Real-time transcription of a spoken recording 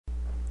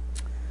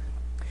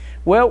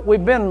Well,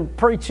 we've been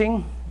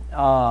preaching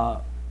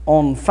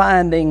on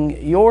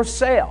finding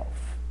yourself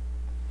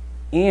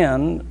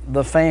in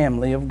the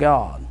family of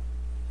God.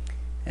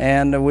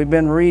 And we've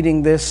been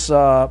reading this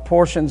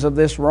portions of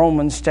this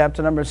Romans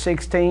chapter number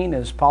 16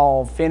 as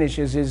Paul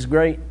finishes his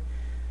great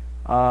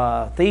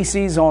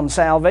theses on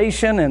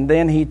salvation, and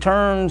then he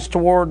turns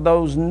toward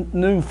those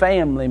new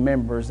family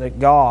members that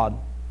God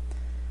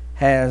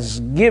has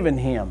given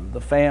him,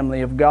 the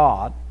family of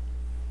God.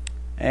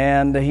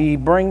 And he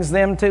brings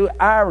them to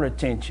our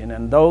attention.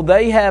 And though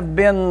they have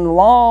been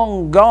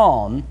long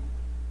gone,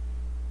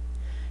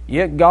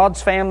 yet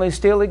God's family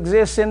still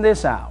exists in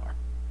this hour.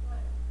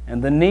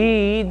 And the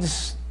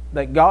needs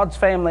that God's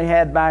family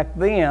had back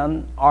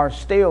then are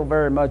still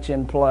very much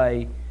in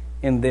play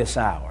in this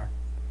hour.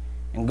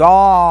 And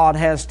God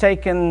has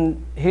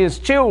taken His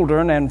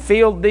children and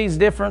filled these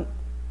different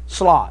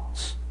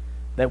slots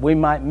that we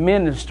might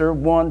minister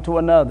one to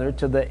another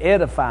to the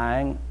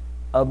edifying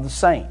of the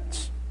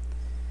saints.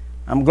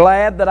 I'm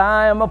glad that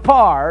I am a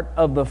part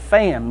of the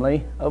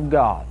family of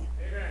God.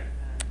 Amen.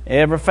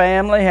 Every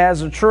family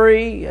has a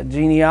tree, a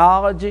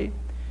genealogy,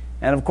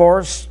 and of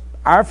course,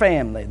 our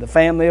family, the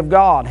family of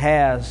God,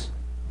 has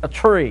a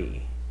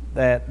tree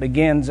that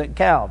begins at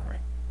Calvary.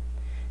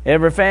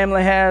 Every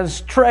family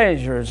has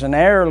treasures and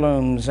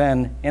heirlooms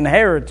and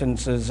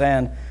inheritances,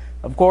 and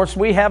of course,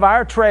 we have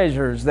our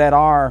treasures that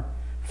are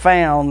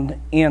found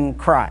in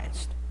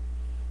Christ.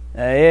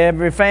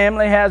 Every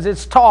family has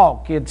its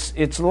talk,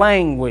 its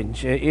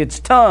language, its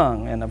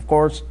tongue, and of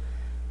course,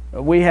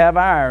 we have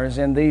ours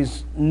in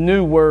these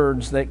new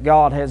words that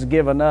God has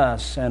given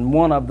us, and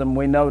one of them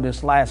we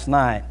noticed last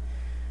night,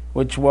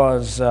 which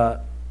was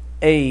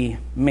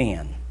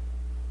Amen.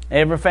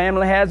 Every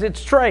family has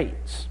its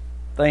traits,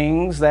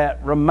 things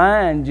that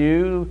remind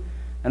you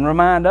and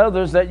remind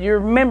others that you're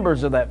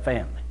members of that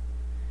family.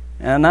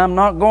 And I'm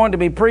not going to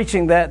be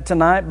preaching that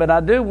tonight, but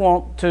I do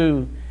want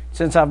to,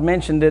 since I've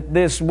mentioned it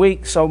this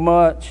week so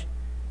much,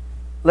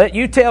 let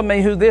you tell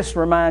me who this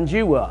reminds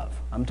you of.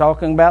 I'm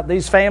talking about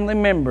these family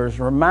members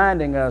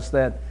reminding us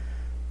that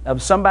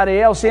of somebody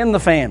else in the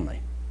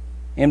family.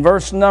 In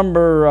verse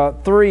number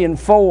 3 and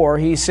 4,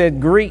 he said,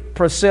 "Greet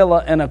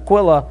Priscilla and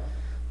Aquila,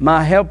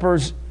 my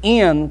helpers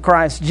in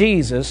Christ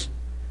Jesus,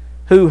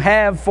 who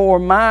have for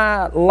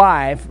my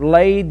life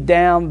laid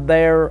down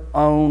their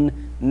own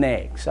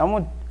necks." I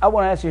want to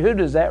ask you, who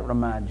does that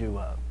remind you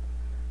of?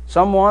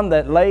 Someone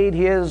that laid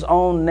his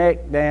own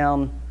neck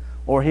down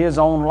or his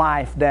own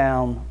life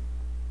down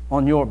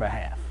on your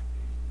behalf.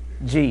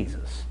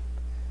 Jesus.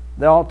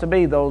 There ought to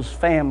be those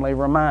family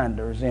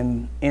reminders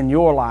in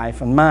your life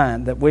and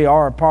mine that we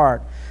are a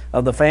part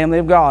of the family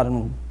of God.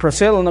 And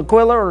Priscilla and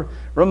Aquila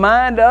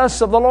remind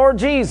us of the Lord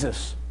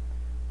Jesus.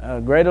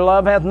 Greater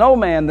love hath no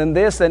man than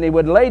this, than he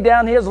would lay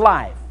down his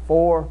life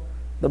for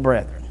the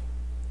brethren.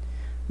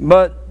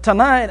 But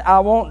tonight I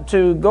want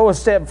to go a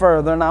step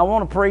further, and I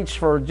want to preach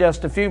for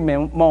just a few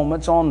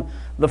moments on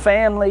the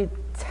family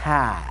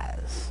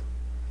ties,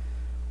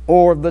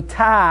 or the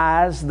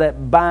ties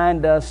that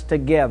bind us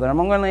together. I'm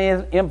going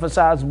to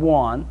emphasize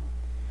one,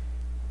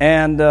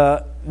 and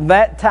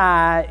that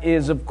tie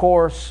is, of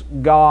course,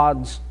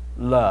 God's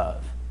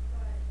love.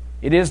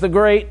 It is the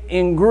great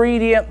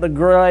ingredient, the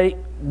great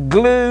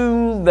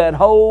glue that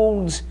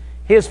holds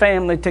His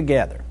family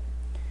together.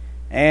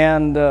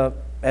 And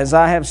as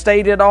I have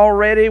stated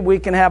already, we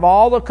can have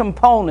all the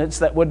components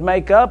that would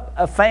make up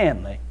a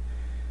family.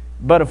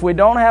 But if we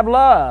don't have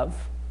love,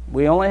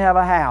 we only have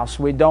a house.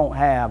 We don't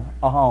have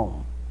a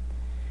home.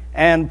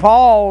 And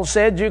Paul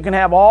said you can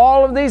have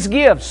all of these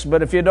gifts,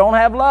 but if you don't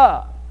have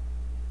love,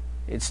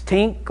 it's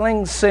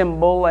tinkling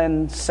cymbal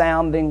and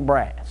sounding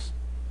brass.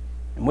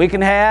 And we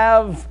can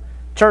have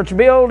church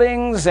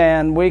buildings,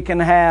 and we can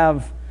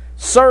have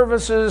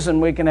services, and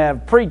we can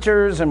have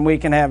preachers, and we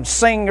can have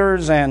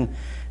singers, and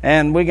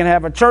we can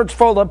have a church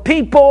full of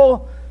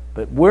people,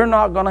 but we're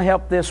not going to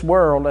help this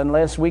world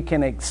unless we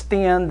can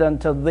extend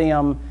unto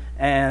them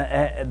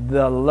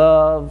the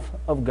love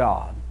of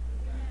God.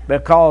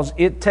 Because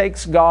it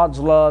takes God's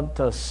love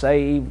to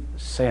save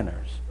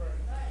sinners.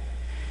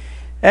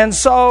 And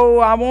so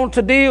I want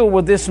to deal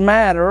with this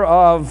matter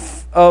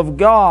of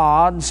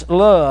God's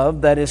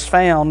love that is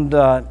found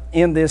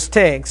in this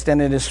text,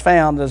 and it is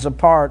found as a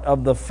part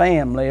of the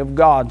family of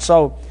God.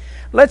 So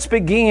let's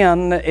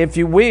begin, if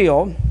you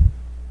will,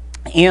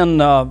 in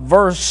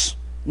verse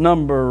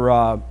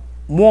number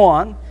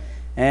 1,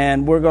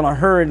 and we're going to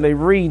hurriedly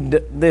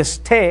read this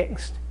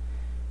text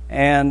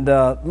and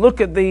look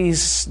at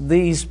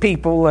these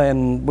people,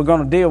 and we're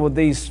going to deal with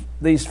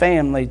these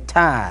family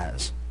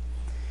ties.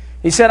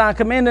 He said, "I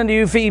commend unto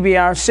you Phoebe,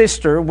 our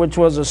sister, which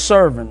was a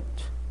servant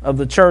of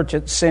the church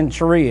at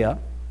Cenchrea,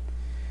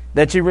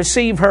 that you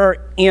receive her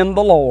in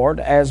the Lord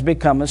as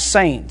becometh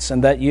saints,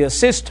 and that you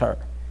assist her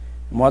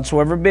in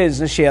whatsoever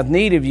business she hath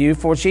need of you,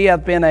 for she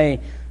hath been a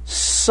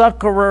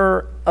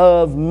succorer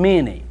of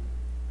many."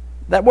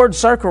 That word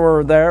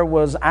succorer there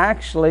was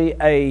actually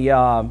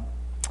a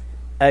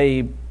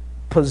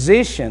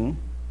position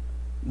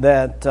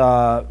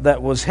that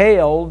was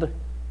held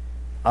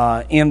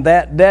in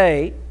that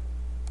day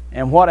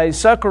And what a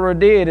succorer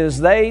did is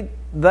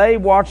they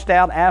watched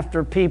out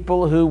after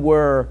people who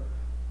were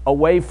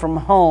away from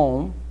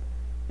home.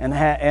 And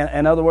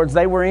in other words,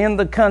 they were in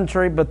the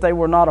country, but they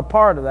were not a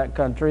part of that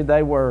country.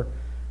 They were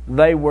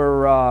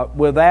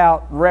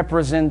without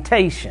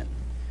representation.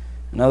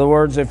 In other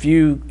words, if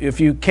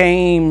you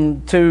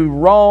came to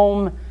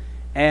Rome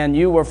and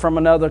you were from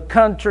another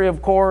country,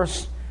 of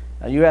course,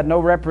 you had no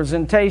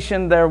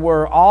representation. There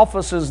were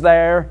offices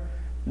there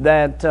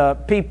that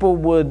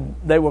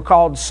they were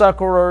called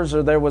succorers,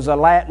 or there was a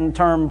Latin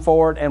term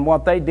for it. And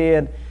what they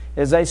did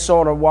is they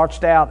sort of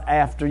watched out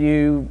after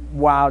you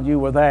while you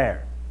were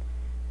there.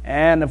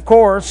 And of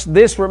course,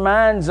 this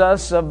reminds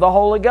us of the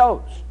Holy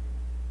Ghost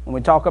when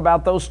we talk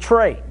about those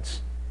traits.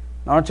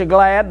 Aren't you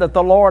glad that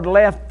the Lord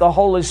left the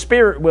Holy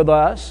Spirit with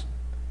us?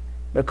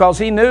 Because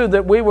He knew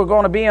that we were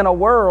going to be in a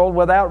world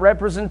without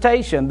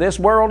representation. This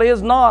world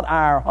is not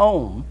our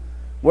home.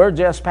 We're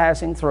just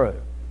passing through.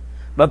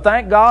 But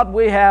thank God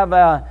we have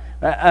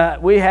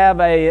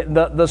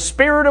the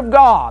Spirit of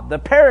God, the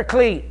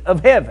Paraclete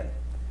of heaven,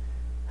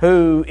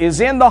 who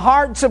is in the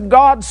hearts of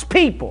God's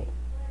people.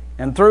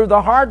 And through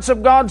the hearts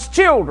of God's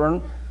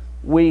children,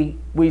 we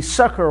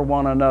succor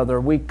one another,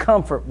 we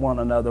comfort one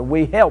another,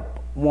 we help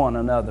one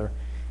another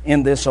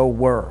in this old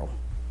world.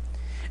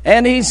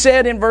 And he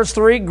said in verse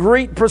 3,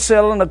 "Greet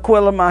Priscilla and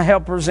Aquila, my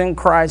helpers in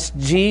Christ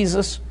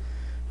Jesus,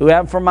 who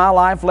have for my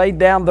life laid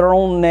down their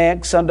own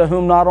necks, unto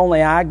whom not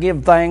only I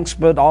give thanks,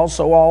 but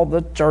also all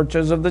the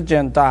churches of the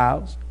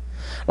Gentiles.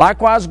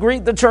 Likewise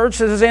greet the church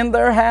that is in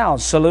their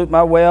house. Salute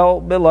my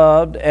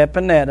well-beloved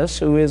Epaenetus,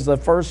 who is the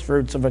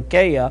firstfruits of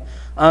Achaia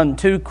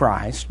unto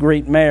Christ.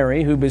 Greet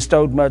Mary, who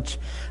bestowed much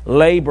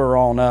labor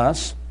on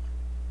us.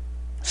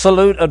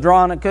 Salute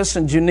Andronicus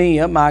and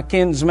Junia, my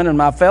kinsmen and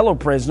my fellow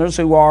prisoners,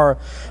 who are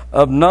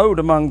of note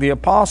among the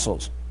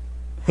apostles,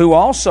 who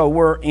also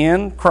were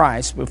in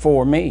Christ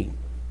before me.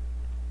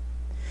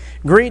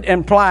 Greet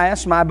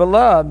Amplias, my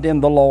beloved in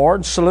the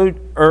Lord. Salute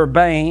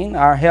Urbane,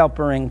 our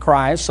helper in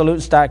Christ.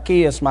 Salute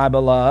Stachys, my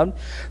beloved.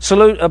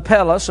 Salute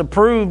Apelles,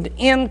 approved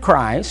in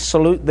Christ.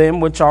 Salute them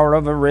which are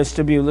of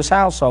Aristobulus'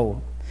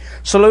 household.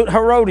 Salute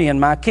Herodian,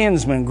 my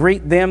kinsman.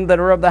 Greet them that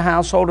are of the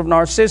household of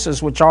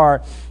Narcissus, which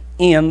are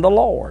in the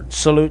Lord.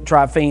 Salute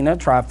Tryphena,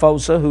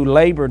 Tryphosa, who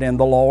labored in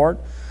the Lord.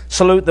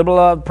 Salute the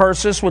beloved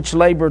Persis, which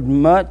labored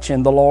much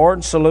in the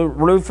Lord. Salute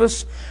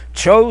Rufus,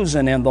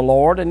 chosen in the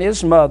Lord, and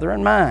his mother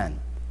and mine.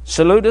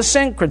 Salute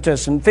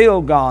Asyncritus and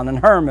Philgon and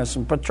Hermas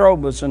and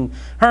Patrobas and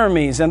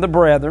Hermes and the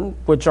brethren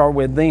which are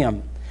with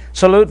them.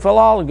 Salute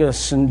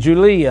Philologus and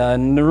Julia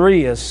and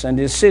Nereus and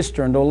his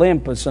sister and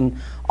Olympus and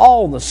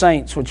all the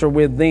saints which are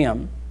with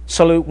them.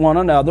 Salute one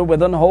another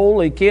with an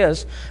holy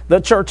kiss. The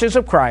churches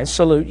of Christ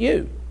salute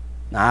you.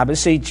 Now I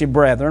beseech you,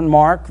 brethren,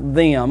 mark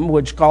them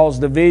which cause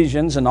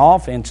divisions and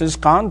offenses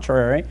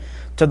contrary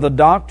to the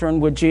doctrine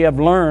which ye have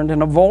learned,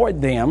 and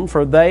avoid them,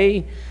 for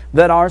they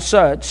that are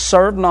such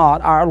serve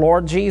not our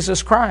Lord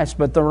Jesus Christ,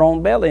 but their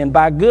own belly, and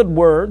by good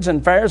words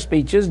and fair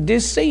speeches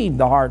deceive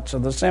the hearts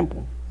of the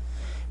simple.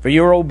 For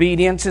your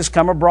obedience is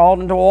come abroad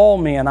unto all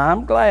men. I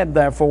am glad,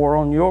 therefore,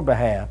 on your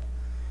behalf.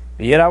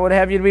 But yet I would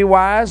have you to be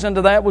wise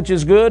unto that which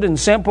is good, and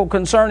simple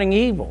concerning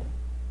evil.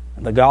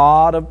 And the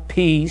God of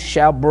peace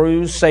shall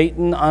bruise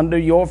Satan under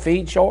your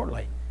feet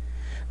shortly.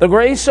 The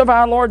grace of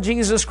our Lord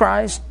Jesus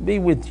Christ be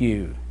with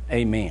you.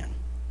 Amen.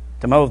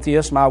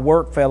 Timotheus, my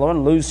workfellow,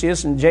 and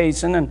Lucius and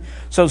Jason, and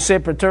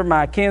Sosipater,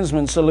 my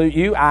kinsman, salute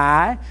you.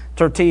 I,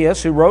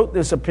 Tertius, who wrote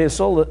this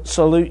epistle,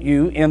 salute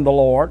you in the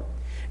Lord.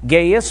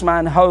 Gaius,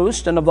 mine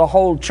host, and of the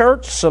whole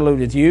church,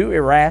 saluteth you.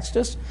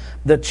 Erastus,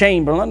 the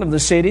chamberlain of the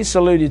city,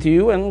 saluteth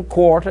you, and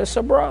Quartus,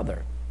 a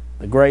brother.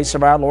 The grace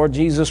of our Lord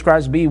Jesus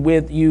Christ be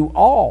with you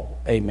all.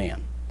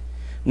 Amen.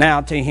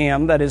 Now to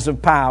him that is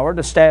of power to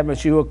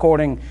establish you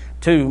according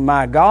to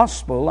my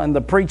gospel and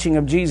the preaching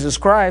of Jesus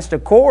Christ,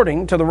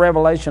 according to the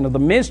revelation of the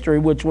mystery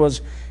which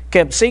was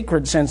kept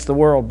secret since the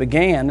world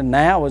began, and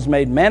now is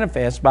made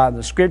manifest by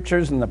the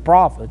Scriptures and the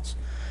prophets,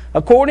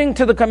 according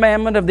to the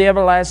commandment of the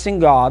everlasting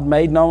God,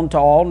 made known to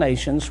all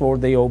nations for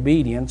the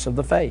obedience of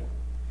the faith.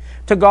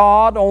 To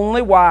God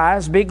only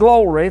wise be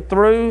glory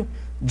through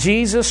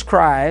Jesus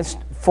Christ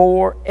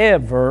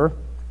forever.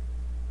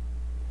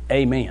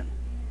 Amen.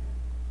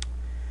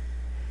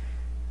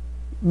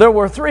 There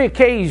were 3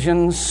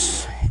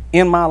 occasions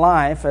in my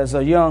life as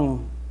a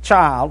young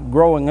child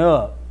growing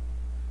up.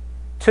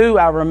 2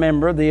 I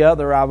remember, the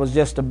other I was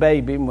just a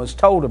baby and was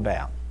told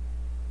about.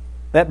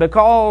 That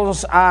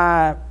because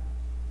I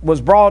was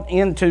brought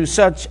into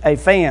such a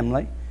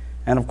family,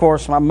 and of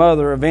course my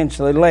mother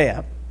eventually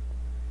left,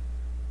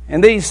 in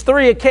these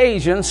 3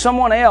 occasions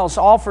someone else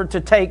offered to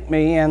take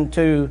me and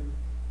to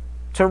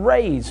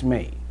raise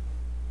me.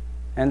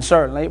 And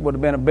certainly it would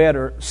have been a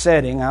better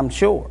setting, I'm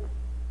sure.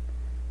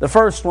 The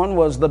first one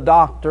was the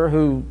doctor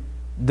who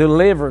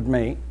delivered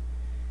me,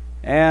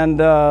 and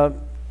my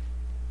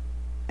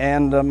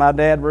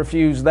dad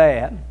refused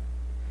that.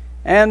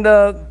 And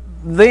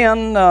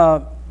then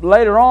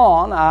later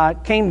on, I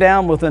came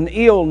down with an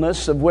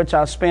illness of which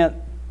I spent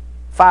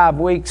 5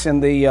 weeks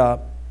in the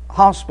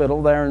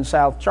hospital there in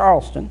South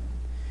Charleston.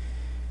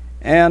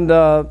 And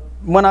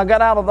when I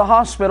got out of the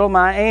hospital,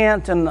 my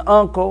aunt and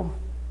uncle,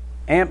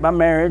 aunt by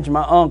marriage,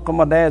 my uncle,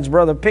 my dad's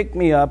brother, picked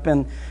me up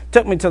and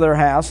took me to their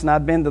house. And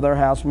I'd been to their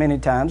house many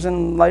times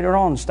and later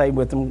on stayed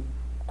with them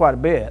quite a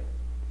bit.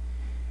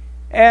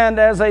 And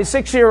as a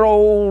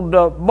 6-year-old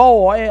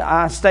boy,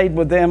 I stayed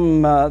with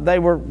them. They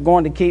were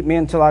going to keep me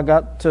until I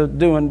got to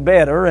doing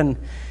better.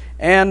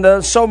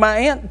 And so my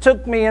aunt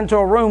took me into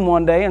a room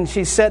one day and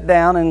she sat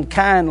down and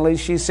kindly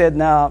she said,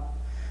 "Now,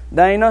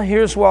 Dana,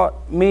 here's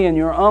what me and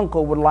your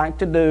uncle would like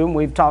to do, and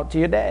we've talked to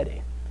your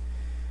daddy.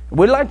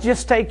 We'd like to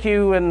just take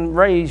you and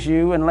raise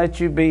you and let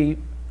you be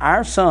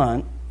our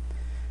son,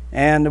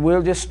 and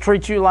we'll just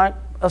treat you like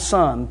a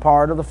son,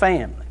 part of the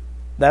family.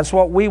 That's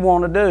what we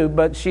want to do."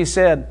 But she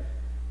said,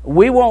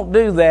 "We won't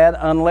do that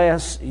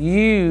unless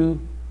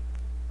you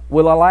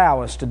will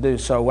allow us to do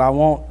so. I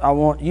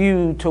want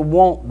you to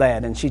want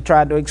that." And she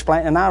tried to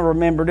explain, and I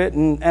remembered it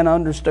and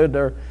understood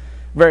her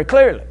very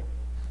clearly.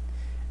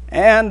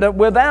 And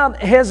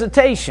without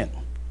hesitation,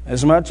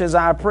 as much as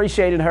I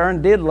appreciated her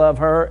and did love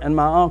her and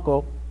my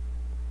uncle,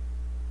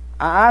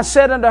 I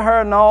said unto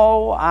her,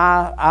 "No,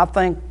 I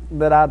think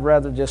that I'd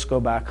rather just go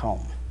back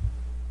home."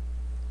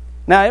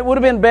 Now, it would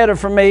have been better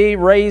for me,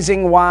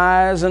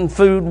 raising-wise and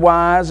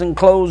food-wise and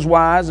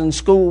clothes-wise and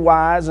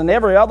school-wise and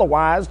every other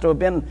wise,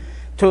 to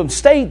have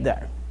stayed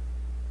there.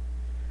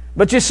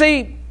 But you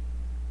see,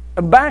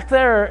 back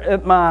there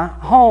at my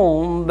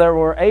home, there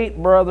were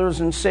 8 brothers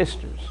and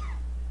sisters.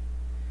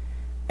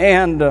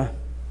 And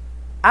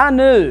I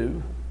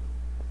knew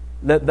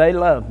that they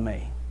loved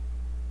me.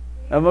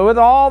 And with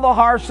all the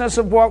harshness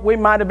of what we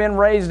might have been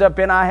raised up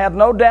in, I had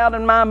no doubt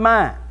in my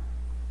mind.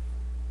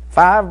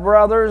 5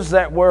 brothers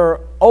that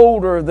were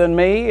older than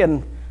me,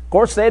 and of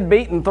course they'd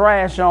beat and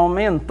thrash on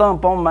me and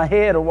thump on my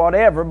head or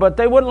whatever, but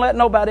they wouldn't let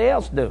nobody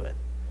else do it.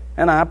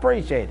 And I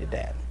appreciated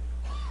that.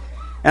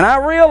 And I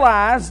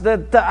realized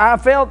that I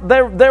felt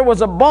there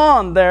was a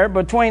bond there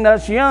between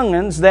us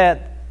young'uns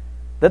that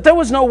there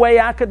was no way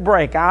I could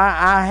break.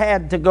 I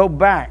had to go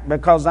back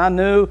because I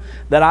knew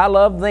that I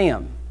loved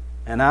them.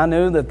 And I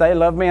knew that they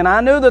loved me. And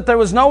I knew that there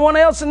was no one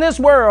else in this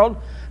world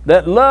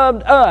that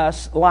loved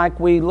us like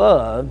we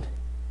loved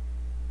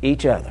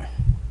each other.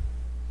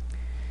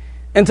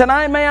 And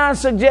tonight, may I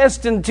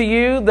suggest to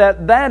you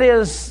that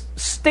is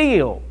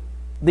still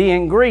the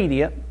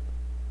ingredient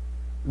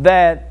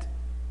that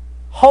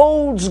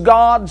holds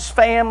God's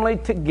family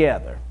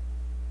together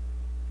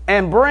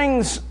and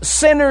brings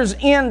sinners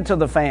into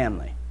the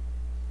family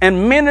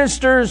and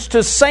ministers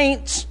to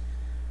saints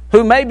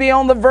who may be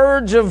on the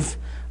verge of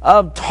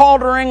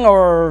tottering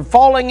or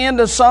falling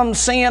into some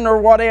sin or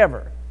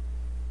whatever.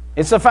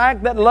 It's the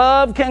fact that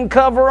love can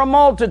cover a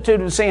multitude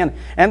of sin,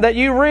 and that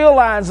you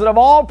realize that of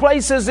all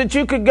places that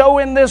you could go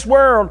in this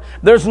world,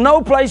 there's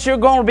no place you're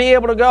going to be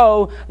able to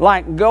go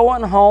like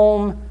going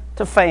home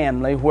to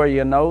family where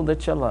you know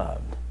that you're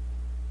loved.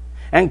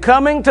 And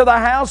coming to the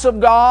house of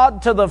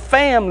God, to the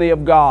family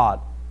of God,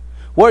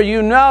 where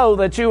you know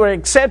that you are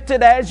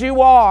accepted as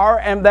you are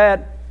and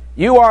that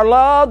you are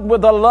loved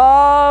with a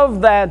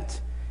love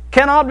that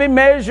cannot be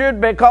measured,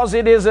 because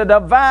it is a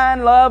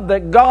divine love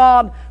that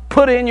God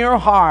put in your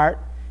heart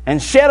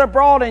and shed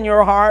abroad in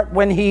your heart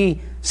when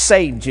He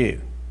saved you.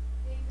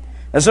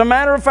 As a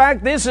matter of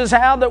fact, this is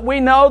how that we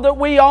know that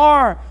we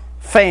are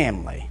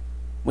family.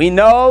 We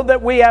know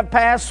that we have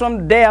passed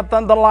from death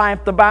unto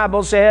life, the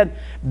Bible said,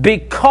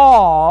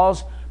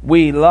 because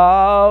we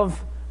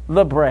love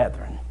the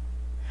brethren.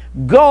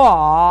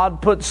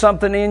 God put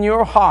something in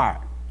your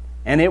heart,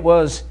 and it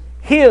was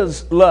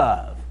His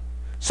love,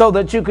 so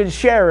that you could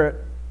share it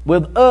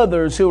with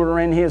others who are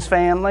in His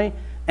family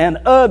and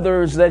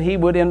others that He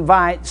would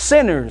invite,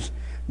 sinners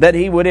that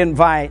He would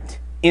invite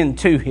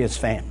into His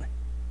family.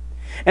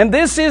 And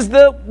this is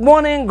the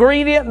one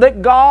ingredient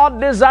that God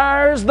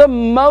desires the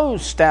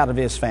most out of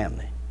His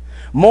family.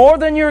 More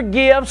than your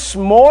gifts,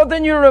 more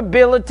than your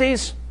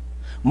abilities,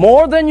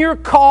 more than your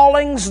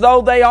callings,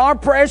 though they are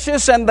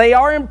precious and they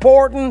are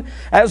important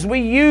as we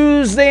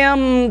use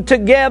them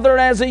together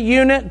as a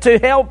unit to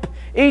help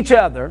each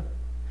other.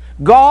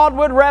 God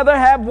would rather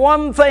have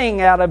one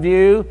thing out of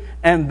you,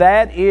 and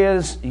that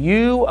is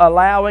you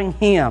allowing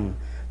Him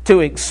to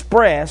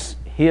express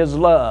His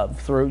love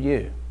through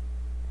you.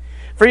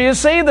 For you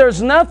see,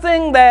 there's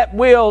nothing that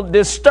will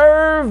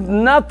disturb,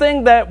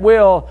 nothing that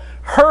will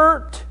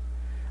hurt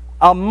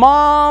a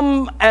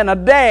mom and a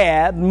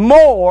dad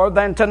more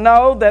than to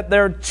know that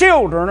their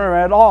children are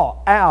at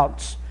all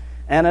outs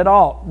and at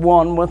all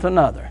one with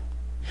another.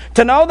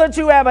 To know that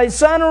you have a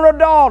son or a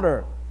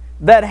daughter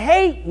that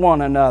hate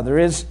one another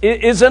is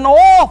an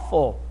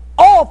awful,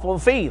 awful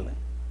feeling.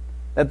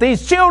 That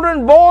these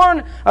children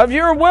born of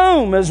your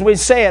womb, as we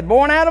said,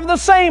 born out of the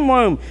same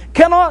womb,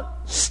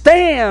 cannot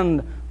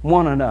stand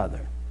one another.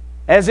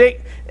 As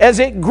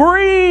it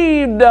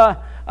grieved,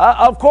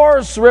 of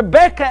course,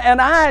 Rebekah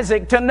and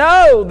Isaac to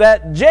know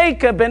that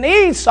Jacob and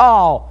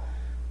Esau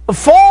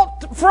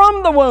fought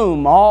from the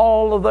womb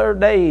all of their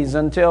days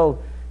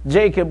until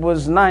Jacob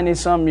was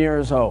 90-some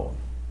years old.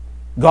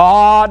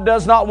 God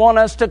does not want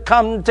us to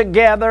come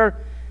together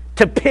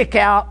to pick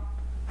out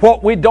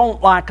what we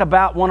don't like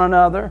about one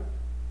another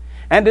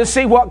and to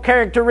see what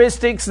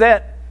characteristics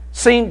that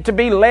seem to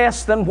be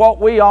less than what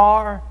we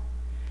are,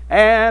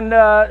 and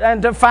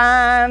to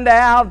find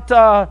out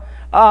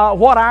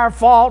what our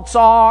faults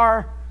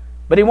are.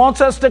 But He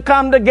wants us to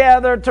come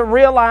together to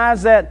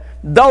realize that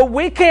though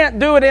we can't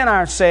do it in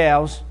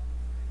ourselves,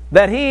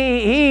 that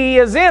He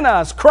is in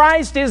us.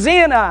 Christ is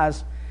in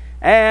us.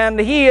 And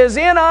He is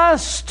in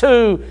us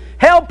to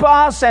help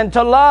us and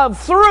to love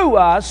through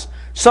us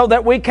so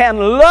that we can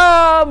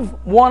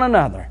love one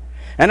another.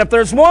 And if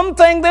there's one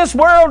thing this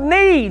world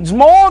needs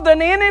more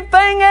than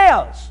anything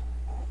else,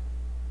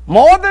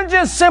 more than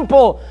just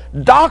simple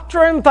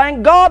doctrine,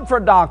 thank God for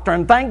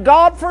doctrine, thank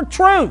God for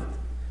truth.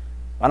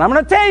 But I'm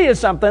going to tell you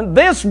something.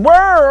 This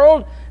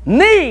world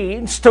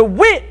needs to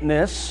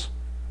witness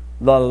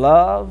the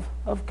love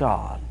of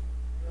God.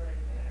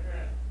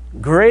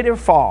 Greater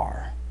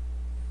far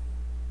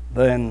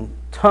than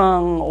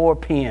tongue or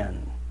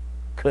pen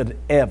could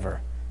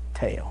ever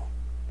tell.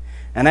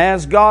 And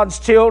as God's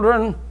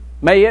children,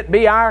 may it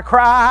be our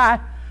cry,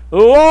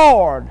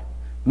 Lord,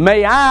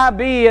 may I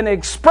be an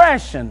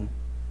expression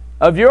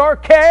of Your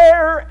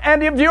care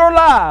and of Your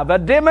love, a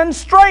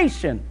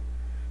demonstration.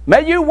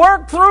 May You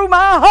work through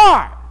my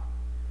heart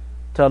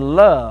to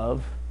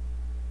love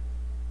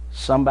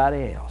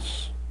somebody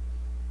else.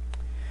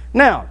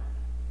 Now,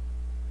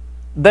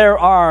 there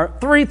are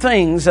three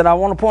things that I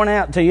want to point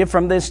out to you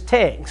from this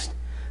text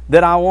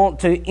that I want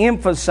to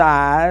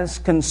emphasize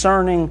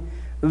concerning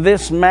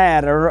this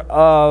matter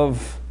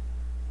of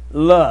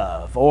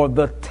love, or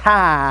the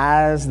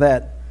ties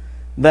that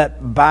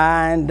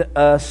bind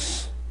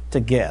us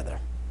together.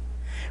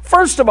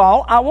 First of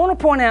all, I want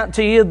to point out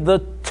to you the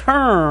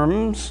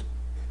terms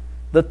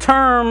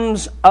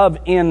of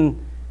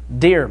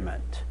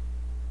endearment.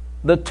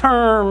 The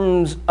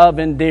terms of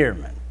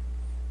endearment.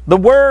 The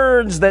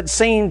words that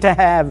seem to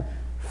have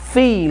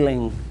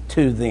feeling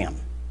to them.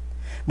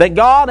 That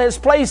God has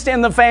placed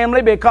in the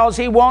family because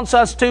He wants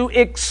us to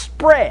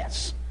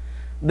express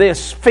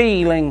this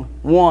feeling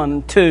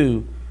one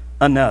to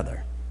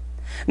another.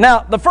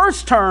 Now, the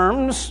first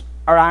terms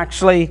are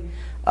actually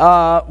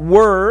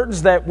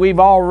words that we've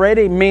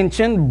already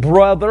mentioned,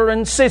 brother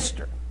and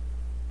sister.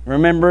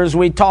 Remember, as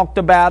we talked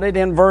about it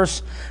in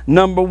verse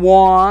number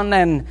 1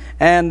 and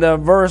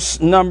verse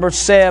number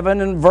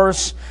 7 and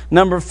verse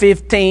number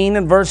 15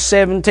 and verse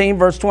 17,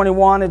 verse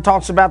 21, it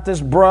talks about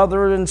this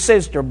brother and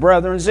sister,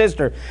 brother and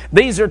sister.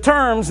 These are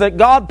terms that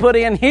God put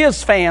in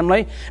His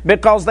family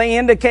because they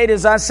indicate,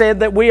 as I said,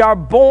 that we are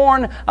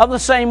born of the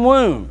same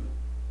womb.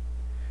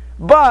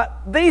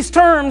 But these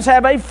terms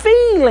have a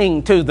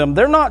feeling to them.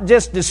 They're not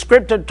just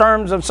descriptive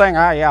terms of saying,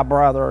 oh yeah,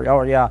 brother,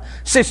 or yeah,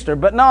 sister.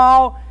 But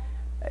no,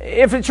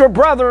 if it's your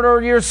brother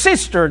or your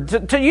sister,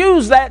 to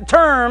use that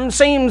term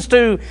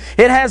it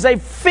has a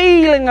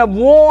feeling of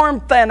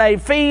warmth and a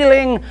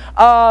feeling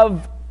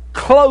of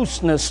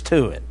closeness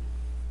to it.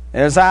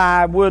 As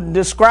I would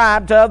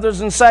describe to others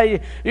and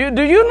say,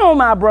 do you know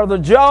my brother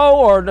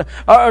Joe,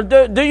 or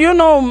do you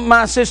know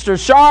my sister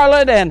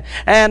Charlotte,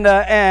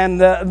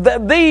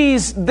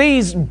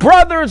 these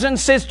brothers and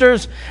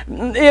sisters?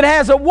 It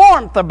has a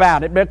warmth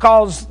about it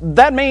because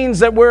that means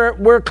that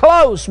we're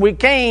close. We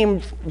came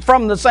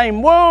from the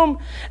same womb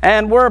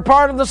and we're a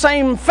part of the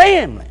same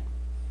family.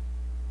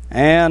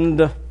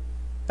 And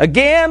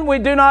again, we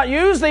do not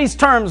use these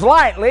terms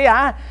lightly.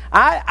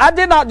 I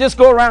did not just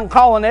go around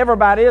calling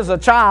everybody as a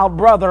child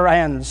brother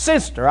and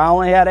sister. I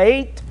only had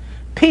 8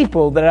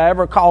 people that I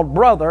ever called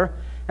brother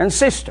and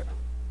sister.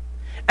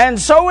 And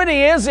so it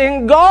is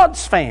in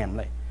God's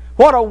family.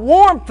 What a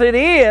warmth it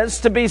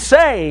is to be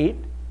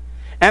saved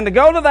and to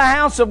go to the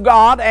house of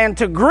God and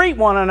to greet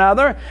one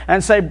another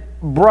and say,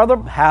 brother,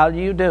 how are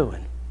you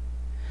doing?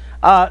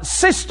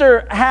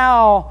 Sister,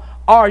 how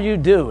are you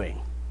doing?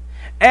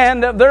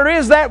 And there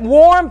is that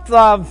warmth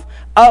of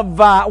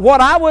what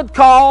I would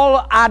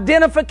call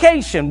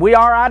identification. We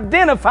are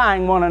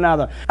identifying one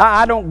another.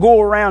 I don't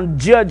go around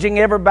judging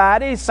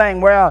everybody,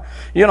 saying, well,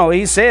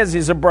 he says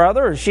he's a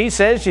brother, or she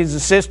says she's a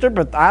sister,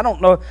 but I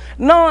don't know.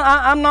 No,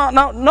 I'm not.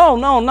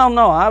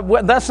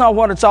 No. That's not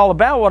what it's all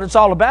about. What it's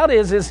all about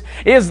is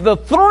the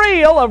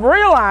thrill of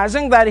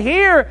realizing that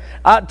here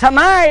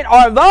tonight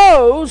are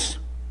those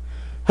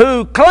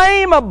who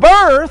claim a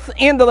birth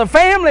into the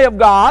family of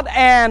God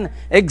and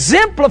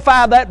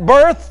exemplify that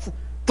birth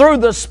through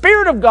the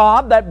Spirit of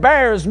God that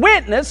bears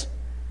witness,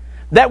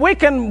 that we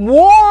can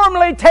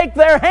warmly take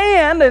their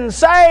hand and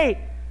say,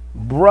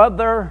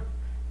 brother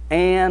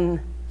and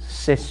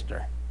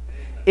sister.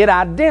 It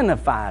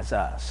identifies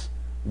us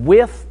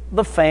with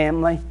the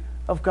family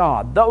of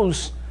God.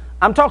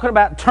 I'm talking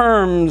about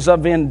terms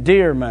of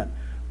endearment.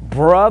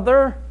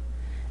 Brother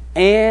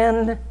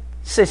and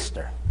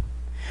sister.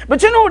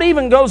 But it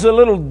even goes a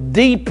little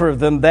deeper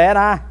than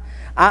that.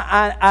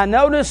 I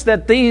notice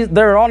that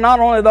there are not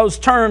only those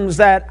terms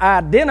that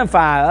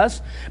identify us,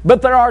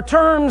 but there are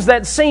terms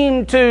that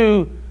seem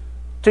to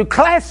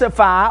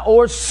classify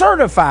or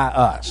certify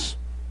us.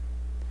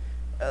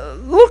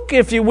 look,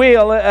 if you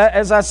will,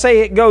 as I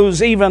say, it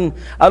goes even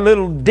a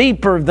little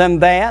deeper than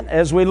that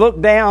as we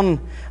look down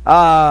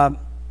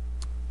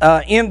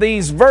in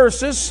these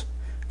verses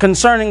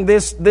concerning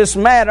this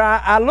matter.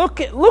 I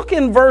look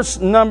in verse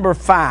number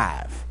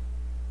 5.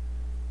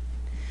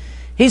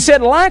 He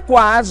said,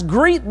 likewise,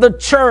 greet the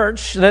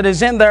church that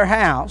is in their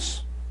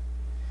house.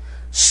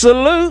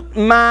 Salute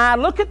my,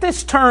 look at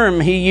this term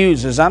he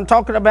uses. I'm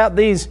talking about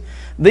these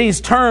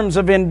terms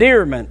of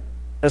endearment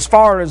as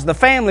far as the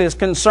family is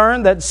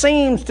concerned that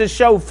seems to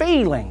show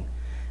feeling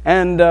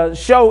and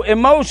show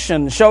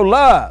emotion, show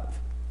love.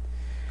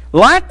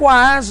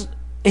 Likewise,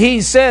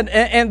 he said,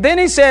 and then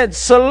he said,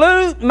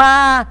 salute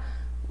my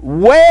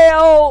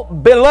well-beloved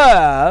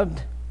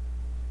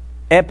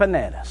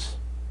Epaenetus.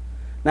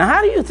 Now,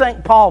 how do you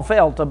think Paul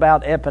felt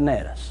about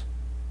Epaenetus?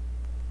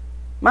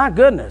 My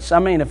goodness. I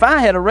mean, if I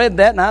had read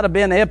that and I'd have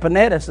been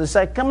Epaenetus, they'd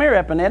say, come here,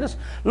 Epaenetus.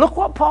 Look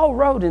what Paul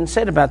wrote and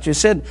said about you. He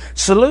said,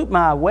 salute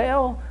my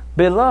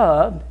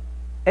well-beloved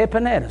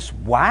Epaenetus.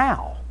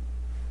 Wow.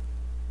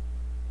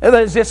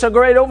 There's just a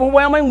great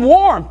overwhelming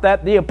warmth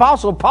that the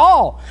Apostle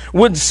Paul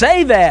would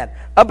say that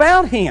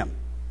about him.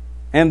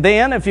 And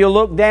then, if you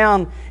look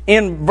down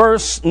in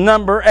verse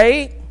number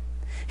 8,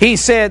 he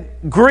said,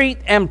 greet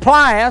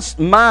Amplias,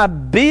 my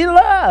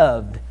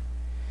beloved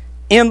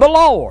in the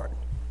Lord.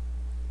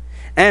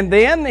 And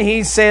then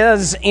he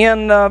says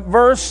in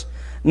verse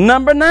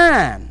number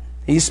 9,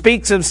 he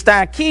speaks of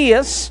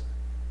Stachys,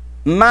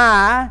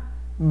 my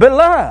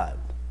beloved.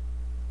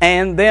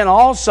 And then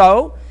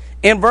also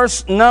in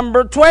verse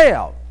number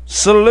 12,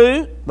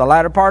 salute, the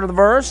latter part of the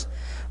verse,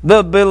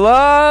 the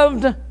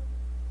beloved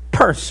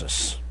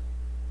Persis.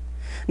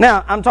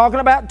 Now, I'm talking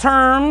about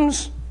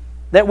terms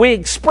that we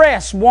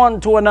express one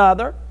to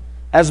another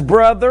as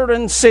brother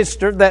and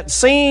sister that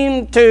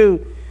seem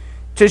to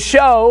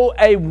show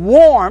a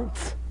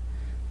warmth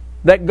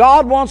that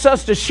God wants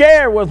us to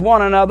share with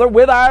one another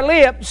with our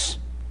lips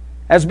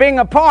as being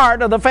a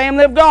part of the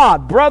family of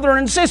God, brother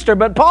and sister.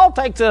 But Paul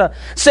takes it a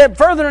step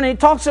further and he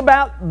talks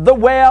about the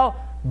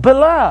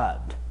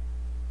well-beloved.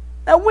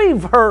 Now,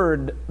 we've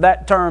heard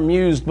that term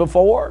used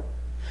before.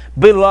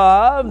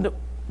 Beloved,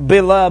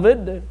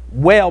 beloved,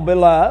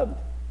 well-beloved.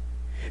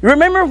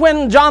 Remember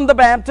when John the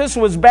Baptist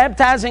was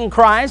baptizing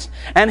Christ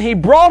and he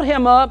brought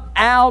him up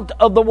out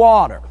of the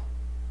water.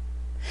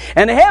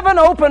 And heaven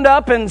opened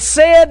up and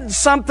said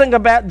something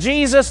about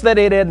Jesus that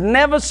it had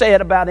never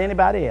said about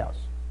anybody else.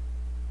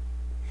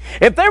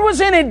 If there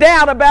was any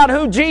doubt about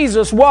who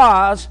Jesus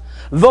was,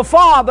 the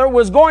Father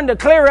was going to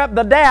clear up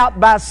the doubt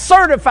by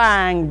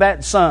certifying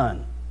that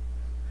Son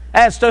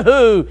as to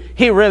who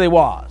He really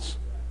was.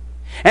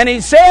 And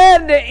He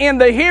said in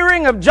the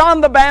hearing of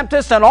John the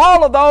Baptist and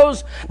all of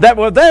those that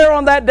were there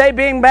on that day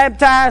being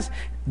baptized,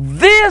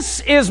 this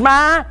is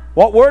my,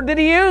 what word did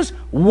He use?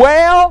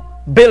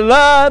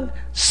 Well-beloved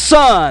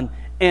Son,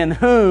 in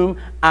whom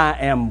I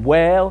am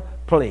well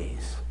pleased.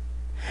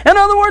 In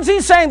other words,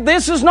 He's saying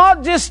this is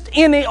not just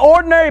any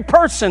ordinary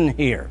person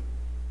here.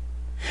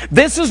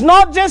 This is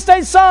not just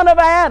a son of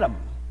Adam.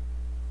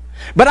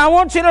 But I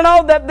want you to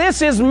know that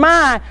this is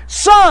my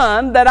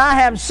Son that I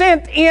have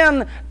sent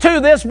into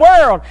this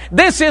world.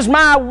 This is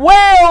my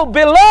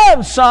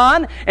well-beloved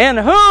Son in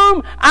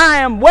whom I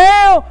am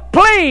well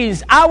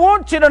pleased. I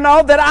want you to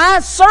know that I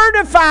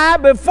certify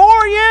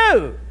before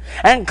you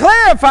and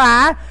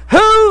clarify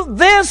who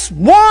this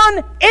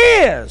one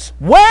is.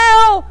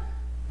 Well-beloved.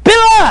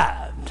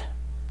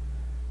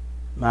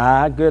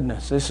 My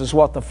goodness, this is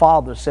what the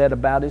Father said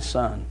about His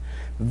Son.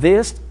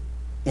 This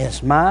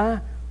is my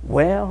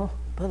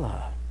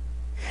well-beloved.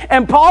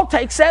 And Paul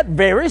takes that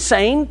very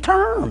same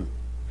term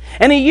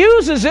and he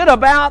uses it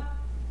about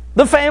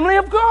the family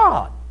of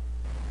God.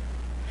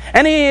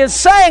 And he is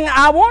saying,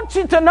 I want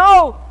you to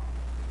know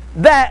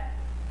that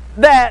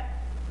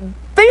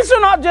these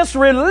are not just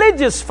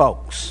religious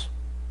folks.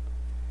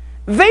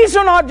 These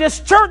are not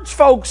just church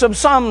folks of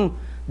some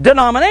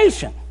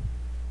denomination.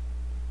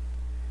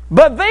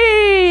 But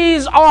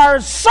these are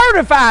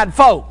certified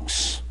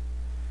folks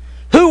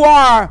who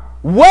are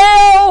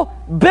well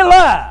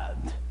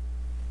beloved.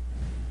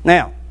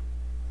 Now,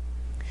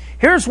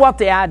 here's what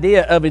the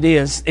idea of it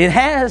is. It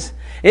has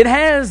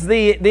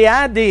the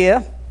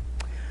idea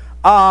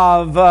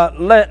of,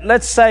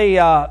 let's say,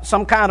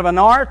 some kind of an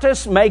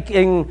artist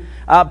painting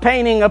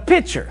a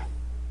picture.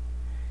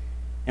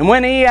 And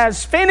when he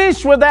has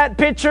finished with that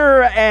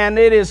picture and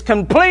it is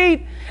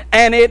complete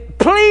and it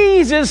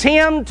pleases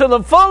him to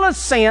the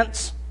fullest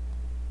sense,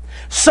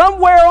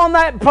 somewhere on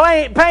that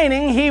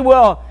painting he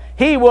will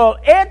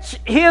etch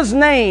his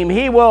name.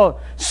 He will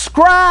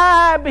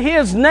scribe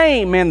his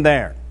name in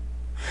there.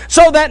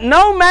 So that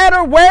no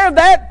matter where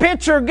that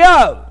picture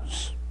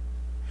goes,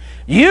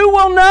 you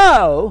will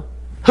know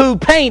who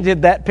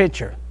painted that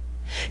picture.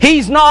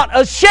 He's not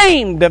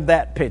ashamed of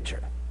that picture.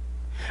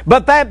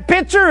 But that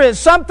picture is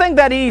something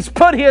that he's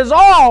put his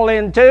all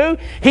into.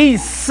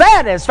 He's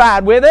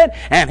satisfied with it,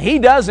 and he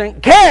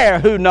doesn't care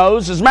who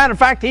knows. As a matter of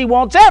fact, he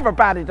wants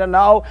everybody to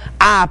know,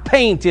 I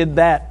painted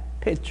that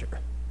picture.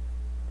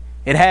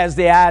 It has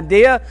the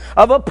idea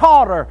of a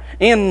potter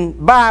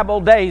in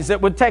Bible days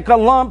that would take a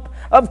lump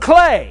of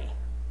clay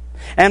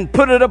and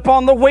put it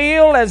upon the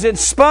wheel as it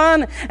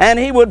spun, and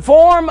he would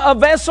form a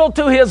vessel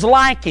to his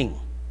liking.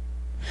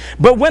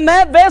 But when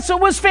that vessel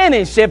was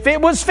finished, if it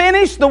was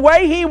finished the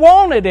way he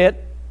wanted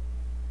it,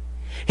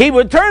 he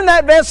would turn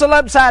that vessel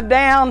upside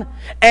down,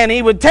 and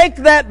he would take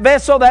that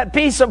vessel, that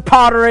piece of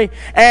pottery,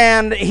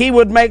 and he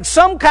would make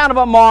some kind of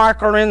a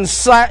mark or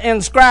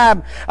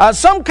inscribe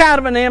some kind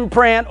of an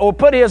imprint or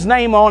put his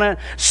name on it,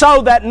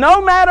 so that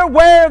no matter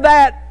where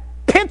that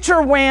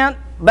pitcher went,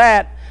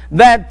 that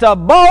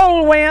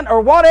bowl went,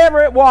 or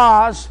whatever it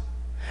was,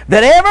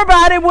 that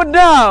everybody would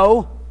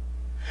know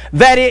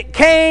that it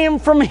came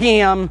from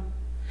him,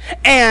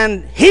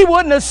 and he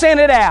wouldn't have sent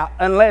it out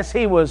unless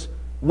he was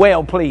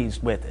well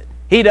pleased with it.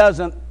 He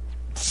doesn't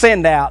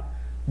send out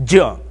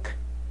junk.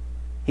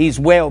 He's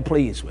well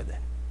pleased with it.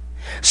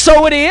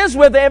 So it is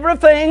with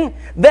everything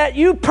that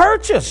you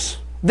purchase.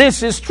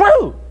 This is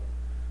true.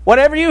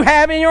 Whatever you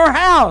have in your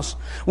house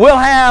will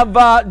have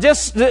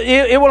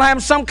it will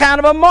have some kind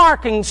of a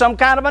marking, some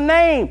kind of a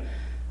name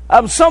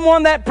of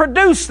someone that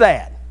produced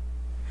that.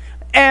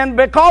 And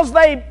because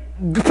they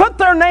put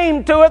their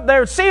name to it,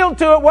 they're sealed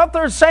to it, what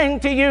they're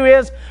saying to you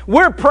is,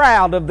 we're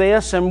proud of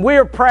this, and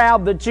we're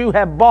proud that you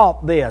have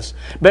bought this,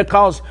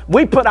 because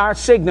we put our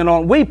signet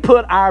on it, we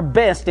put our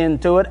best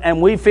into it,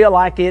 and we feel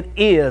like it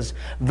is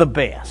the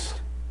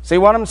best. See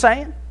what I'm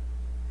saying?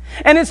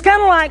 And it's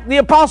kind of like the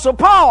Apostle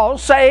Paul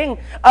saying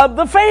of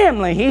the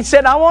family. He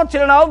said, I want you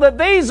to know that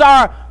these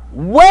are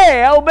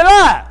well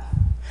beloved.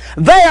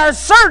 They are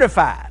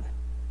certified.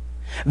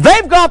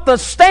 They've got the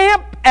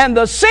stamp and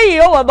the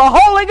seal of the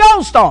Holy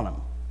Ghost on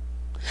them.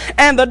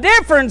 And the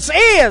difference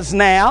is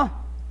now,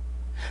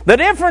 the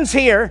difference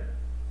here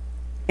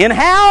in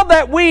how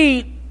that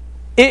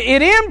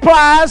it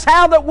implies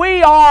how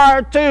we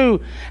are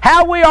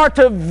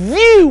to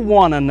view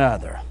one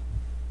another.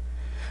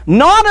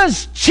 Not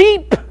as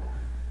cheap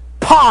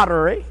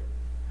pottery,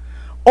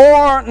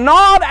 or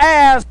not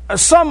as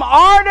some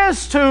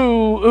artist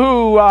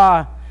who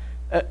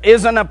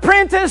is an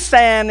apprentice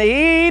and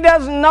he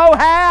doesn't know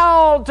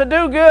how to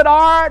do good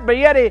art, but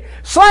yet he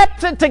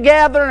slaps it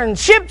together and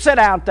ships it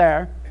out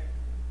there.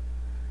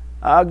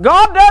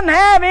 God doesn't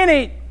have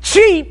any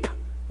cheap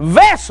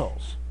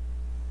vessels,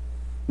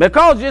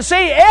 because you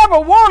see, every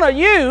one of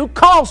you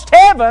cost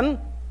heaven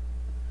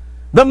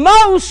the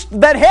most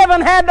that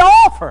heaven had to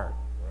offer,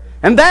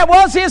 and that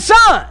was His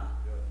Son.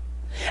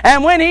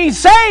 And when He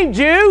saved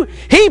you,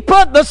 He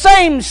put the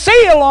same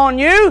seal on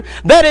you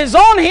that is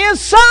on His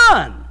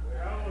Son.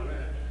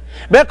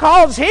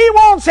 Because He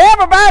wants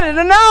everybody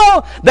to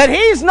know that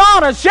He's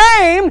not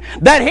ashamed,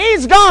 that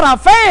He's got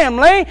a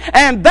family,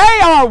 and they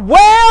are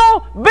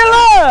well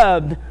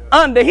beloved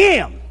unto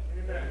Him.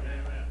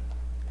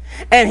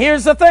 And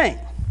here's the thing.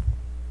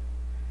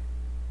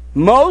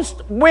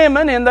 Most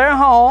women in their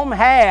home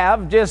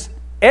have just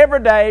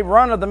everyday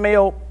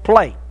run-of-the-mill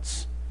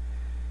plates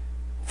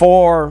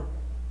for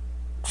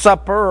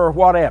supper or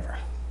whatever.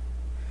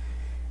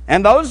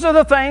 And those are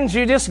the things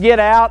you just get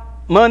out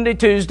Monday,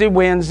 Tuesday,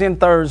 Wednesday, and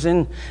Thursday,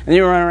 and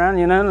you run around,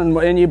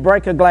 and you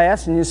break a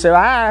glass, and you say,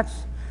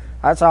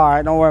 that's all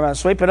right, don't worry about it.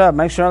 Sweep it up,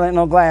 make sure there ain't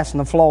no glass on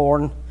the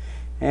floor,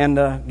 and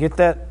get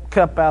that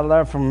cup out of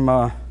there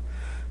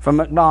from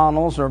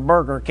McDonald's or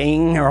Burger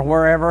King or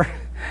wherever.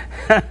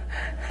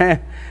 And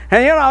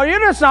you're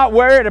just not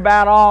worried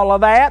about all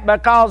of that,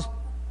 because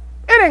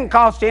it didn't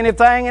cost you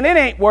anything, and it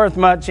ain't worth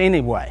much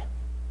anyway.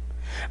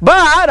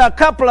 But a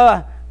couple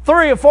of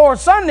 3 or 4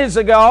 Sundays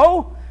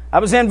ago, I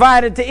was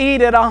invited to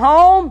eat at a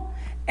home,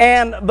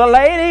 and the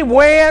lady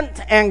went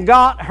and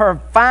got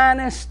her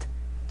finest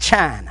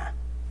china.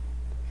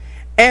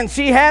 And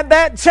she had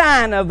that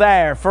china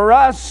there for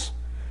us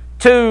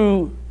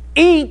to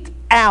eat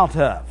out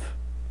of.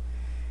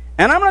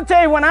 And I'm going to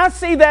tell you, when I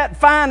see that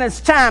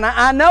finest china,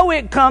 I know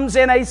it comes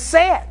in a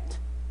set.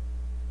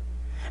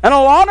 And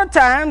a lot of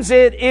times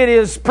it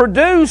is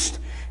produced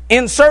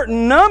in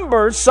certain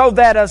numbers so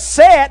that a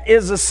set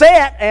is a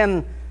set,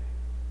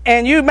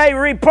 and you may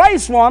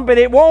replace one, but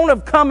it won't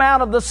have come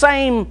out of the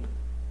same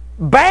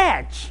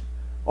batch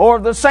or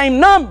the same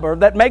number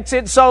that makes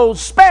it so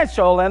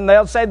special. And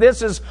they'll say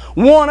this is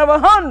 1 of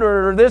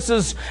 100, or this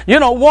is,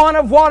 one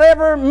of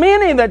whatever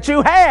many that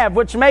you have,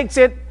 which makes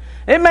it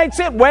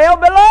well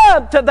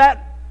beloved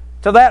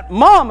to that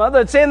mama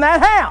that's in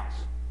that house.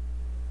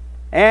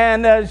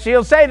 And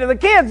she'll say to the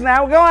kids,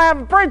 now we're going to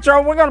have a preacher,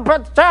 and we're going to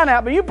put the china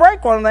out, but you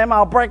break one of them,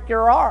 I'll break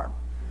your arm.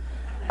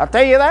 I'll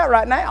tell you that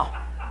right now.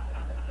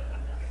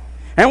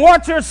 And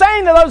what you're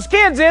saying to those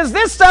kids is,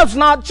 this stuff's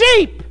not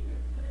cheap.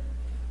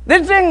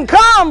 This didn't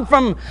come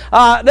from,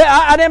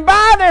 I didn't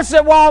buy this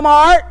at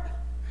Walmart.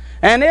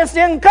 And this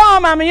didn't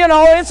come,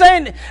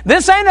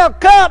 this ain't a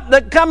cup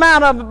that come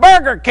out of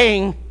Burger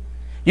King.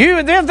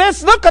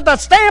 Just look at the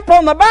stamp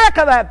on the back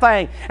of that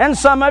thing. And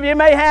some of you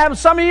may have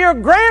some of your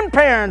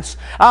grandparents'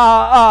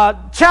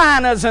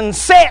 chinas and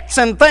sets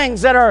and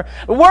things that are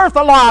worth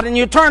a lot, and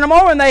you turn them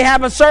over and they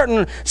have a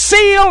certain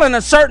seal and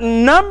a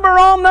certain number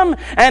on them,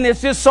 and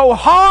it's just so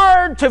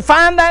hard to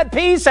find that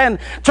piece and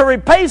to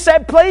replace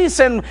that piece.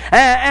 And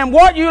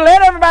what you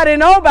let everybody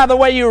know by the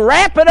way you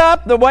wrap it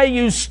up, the way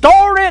you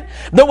store it,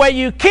 the way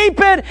you keep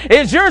it,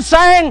 is you're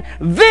saying,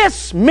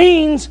 this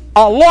means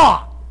a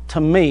lot to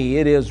me.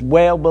 It is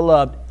well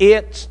beloved.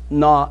 It's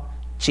not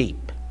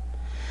cheap.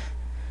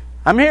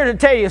 I'm here to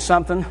tell you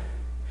something.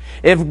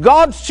 If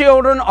God's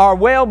children are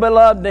well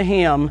beloved to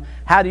Him,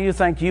 how do you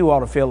think you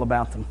ought to feel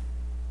about them?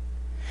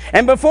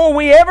 And before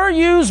we ever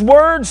use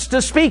words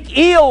to speak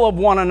ill of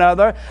one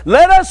another,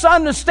 let us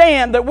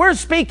understand that we're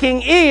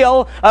speaking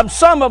ill of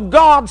some of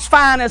God's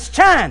finest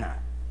china.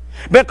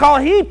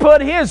 Because He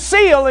put His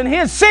seal and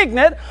His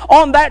signet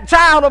on that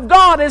child of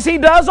God, as He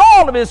does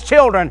all of His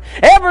children.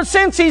 Ever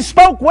since He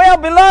spoke well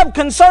beloved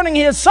concerning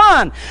His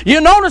Son,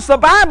 you notice the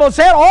Bible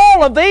said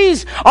all of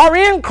these are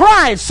in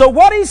Christ. So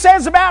what He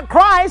says about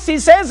Christ, He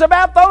says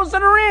about those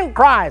that are in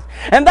Christ.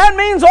 And that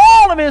means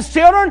all of His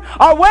children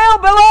are well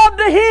beloved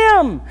to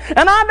Him.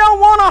 And I don't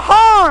want to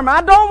harm,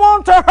 I don't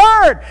want to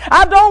hurt,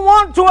 I don't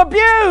want to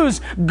abuse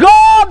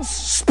God's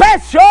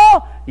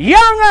special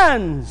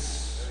young'uns.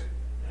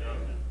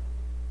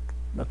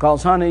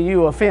 Because, honey,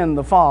 you offend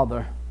the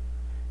Father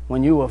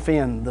when you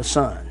offend the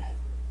Son.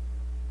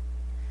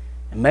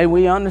 And may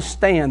we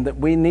understand that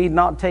we need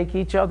not take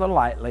each other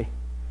lightly.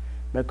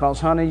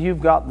 Because, honey,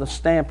 you've got the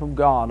stamp of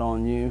God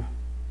on you,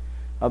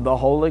 of the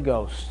Holy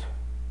Ghost.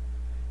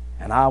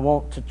 And I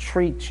want to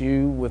treat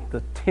you with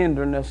the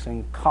tenderness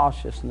and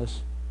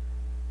cautiousness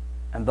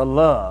and the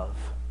love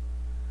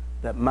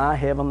that my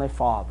Heavenly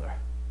Father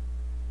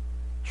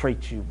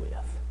treats you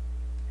with,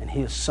 and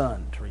His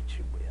Son treats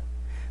you with.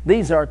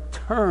 These are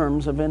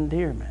terms of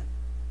endearment.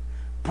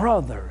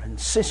 Brother and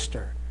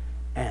sister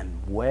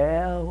and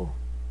well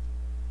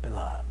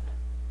beloved.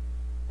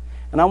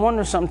 And I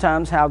wonder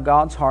sometimes how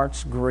God's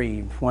heart's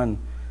grieved when,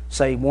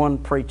 say, one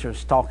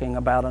preacher's talking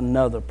about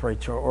another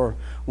preacher, or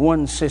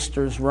one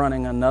sister's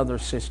running another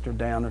sister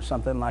down, or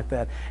something like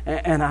that.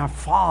 And our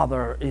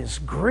Father is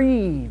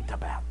grieved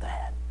about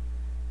that.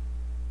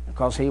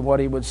 Because what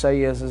He would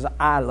say is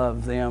I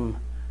love them,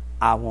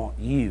 I want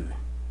you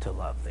to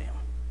love them.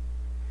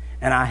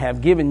 And I have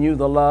given you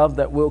the love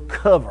that will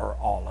cover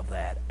all of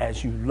that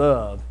as you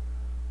love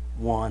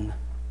one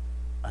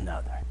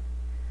another.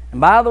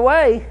 And by the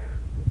way,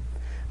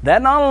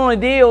 that not only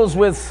deals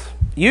with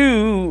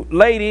you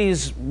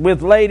ladies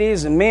with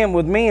ladies and men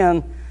with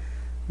men,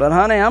 but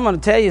honey, I'm going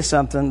to tell you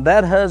something.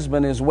 That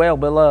husband is well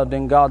beloved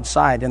in God's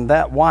sight, and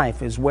that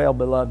wife is well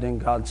beloved in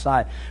God's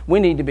sight. We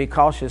need to be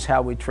cautious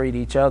how we treat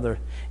each other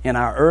in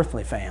our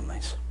earthly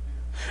families.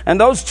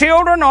 And those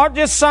children aren't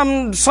just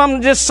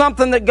just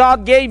something that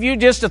God gave you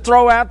just to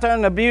throw out there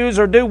and abuse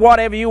or do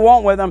whatever you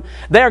want with them.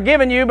 They're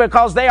given you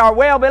because they are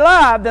well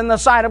beloved in the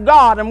sight of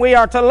God, and we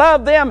are to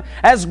love them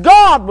as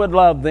God would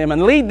love them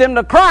and lead them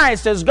to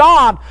Christ as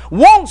God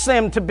wants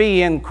them to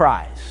be in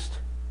Christ.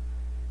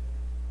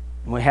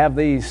 And we have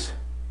these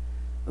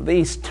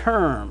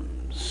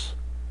terms.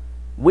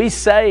 We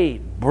say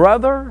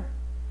brother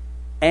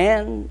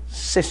and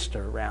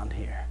sister around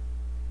here.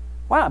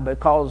 Why?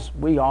 Because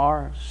we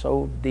are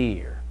so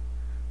dear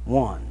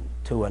one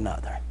to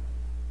another.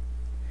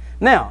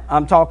 Now,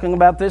 I'm talking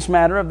about this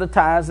matter of the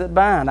ties that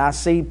bind. I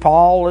see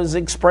Paul is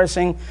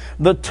expressing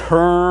the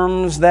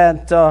terms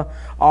that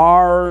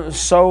are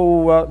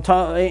so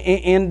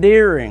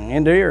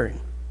endearing.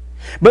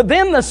 But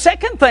then the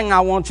second thing I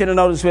want you to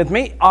notice with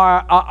me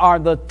are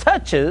the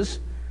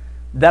touches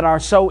that are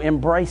so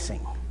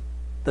embracing.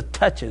 The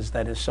touches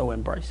that is so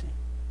embracing.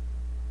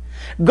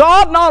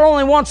 God not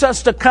only wants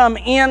us to come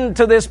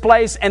into this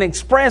place and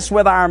express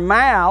with our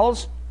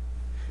mouths,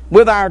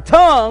 with our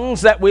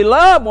tongues, that we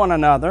love one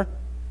another,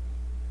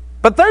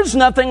 but there's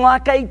nothing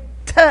like a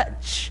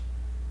touch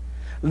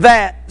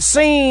that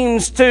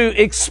seems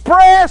to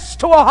express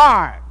to a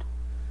heart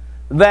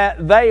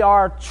that they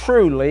are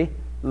truly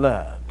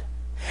loved.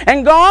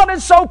 And God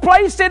has so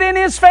placed it in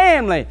His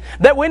family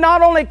that we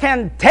not only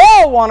can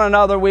tell one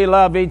another we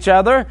love each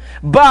other,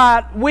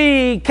 but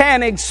we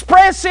can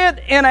express it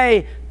in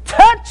a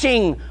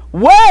touching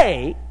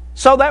way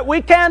so that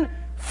we can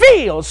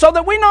feel, so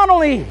that we not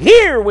only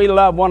hear we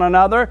love one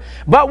another,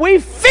 but we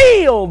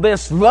feel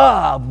this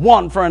love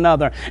one for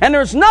another. And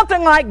there's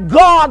nothing like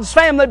God's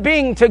family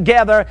being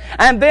together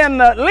and then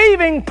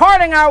leaving,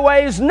 parting our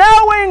ways,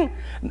 knowing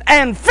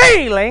and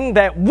feeling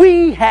that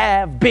we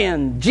have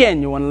been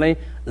genuinely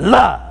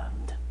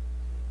loved.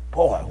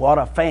 Boy, what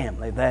a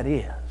family that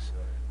is.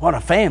 What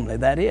a family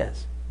that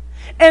is.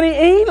 And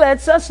he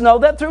lets us know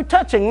that through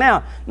touching.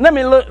 Now,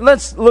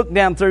 let's look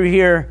down through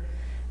here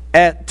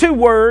at two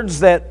words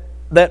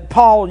that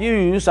Paul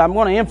used. I'm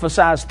going to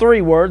emphasize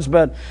three words,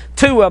 but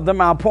two of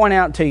them I'll point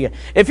out to you.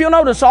 If you'll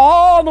notice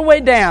all the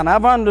way down,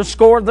 I've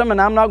underscored them, and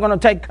I'm not going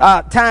to take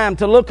time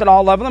to look at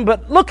all of them,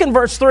 but look in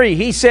verse 3.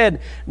 He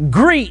said,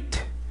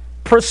 greet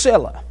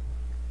Priscilla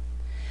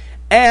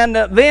And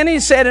then he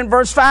said in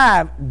verse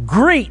 5,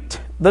 greet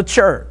the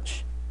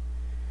church.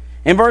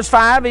 In verse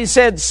 5, he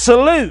said,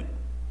 salute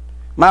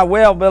my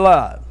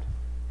well-beloved.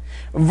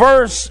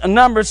 Verse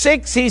number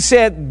 6, he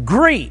said,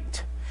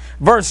 greet.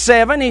 Verse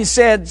 7, he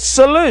said,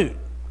 salute.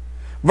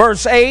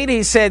 Verse 8,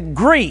 he said,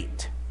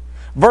 greet.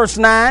 Verse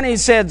 9, he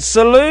said,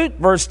 salute.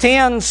 Verse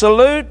 10,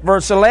 salute.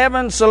 Verse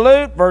 11,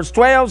 salute. Verse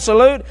 12,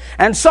 salute.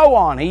 And so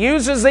on. He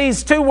uses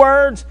these two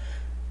words,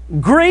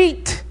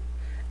 greet,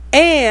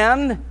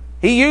 and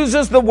he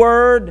uses the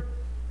word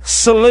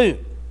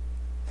salute.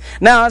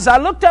 Now, as I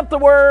looked up the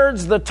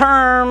words, the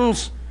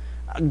terms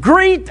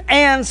greet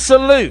and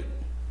salute,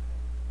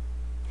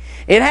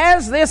 it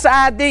has this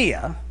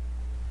idea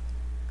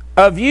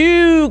of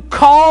you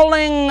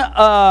calling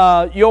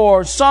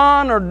your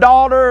son or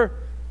daughter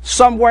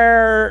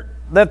somewhere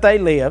that they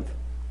live,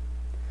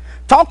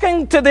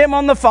 talking to them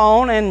on the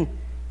phone, and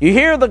you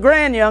hear the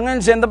grand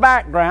young'uns in the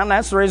background.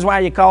 That's the reason why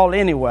you called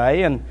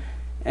anyway,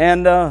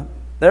 and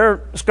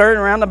they're skirting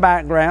around the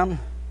background.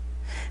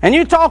 And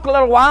you talk a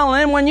little while,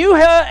 and then when you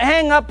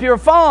hang up your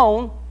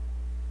phone,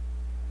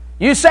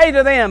 you say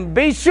to them,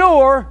 be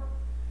sure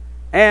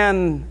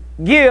and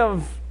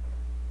give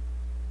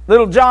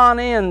little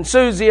Johnny and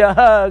Susie a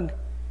hug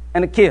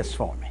and a kiss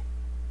for me.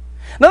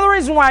 Now, the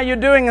reason why you're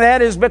doing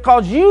that is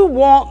because you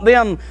want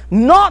them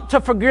not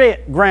to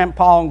forget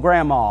Grandpa and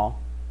Grandma,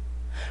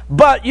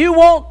 but you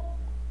want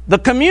the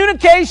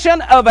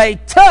communication of a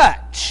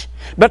touch,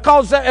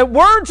 because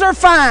words are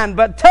fine,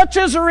 but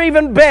touches are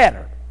even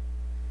better.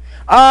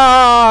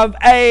 Of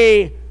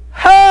a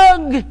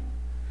hug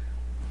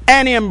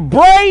and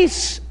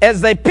embrace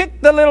as they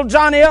pick the little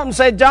Johnny up and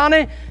say,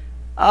 Johnny,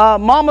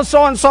 Mama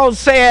so-and-so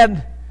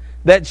said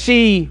that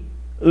she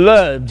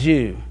loved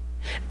you.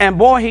 And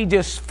boy, he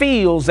just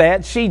feels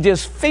that. She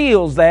just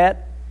feels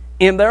that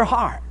in their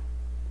heart.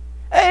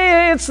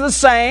 It's the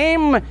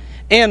same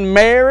in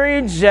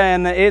marriage,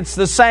 and it's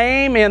the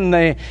same in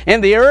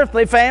the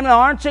earthly family.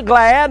 Aren't you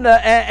glad?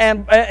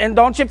 And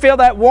don't you feel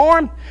that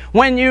warmth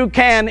when you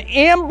can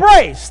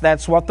embrace?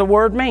 That's what the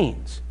word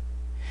means.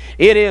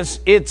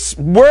 It's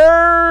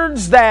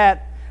words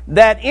that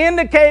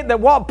indicate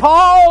that what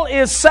Paul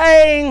is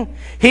saying,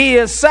 he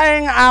is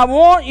saying, I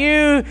want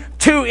you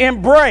to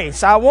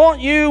embrace. I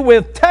want you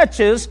with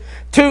touches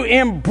to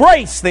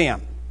embrace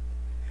them.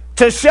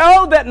 To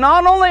show that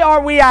not only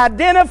are we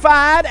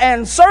identified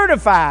and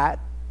certified,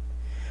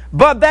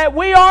 but that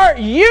we are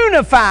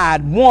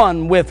unified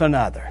one with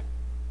another.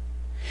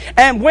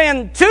 And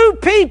when two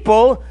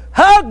people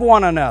hug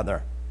one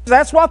another,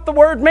 that's what the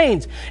word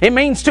means. It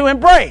means to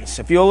embrace.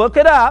 If you'll look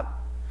it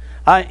up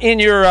in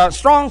your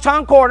Strong's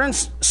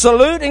Concordance,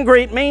 salute and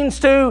greet means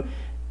to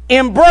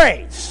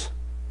embrace.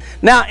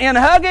 Now, in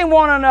hugging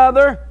one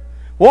another,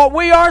 what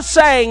we are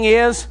saying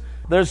is,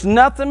 there's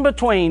nothing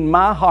between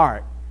my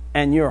heart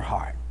and your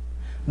heart.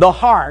 The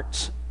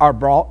hearts are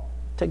brought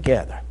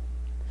together.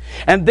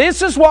 And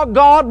this is what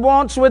God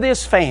wants with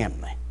His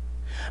family.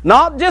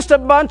 Not just a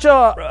bunch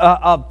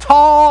of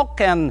talk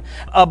and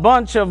a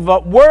bunch of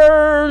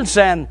words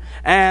and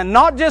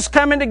not just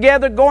coming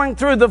together going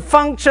through the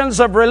functions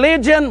of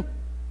religion,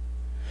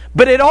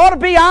 but it ought to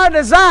be our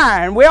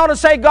desire. And we ought to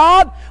say,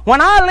 God,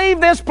 when I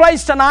leave this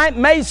place tonight,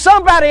 may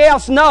somebody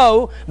else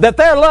know that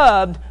they're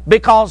loved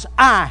because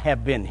I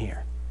have been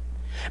here.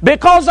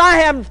 Because I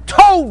have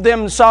told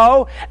them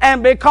so,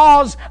 and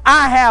because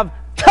I have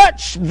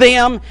touched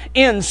them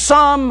in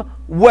some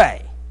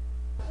way.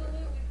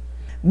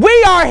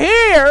 We are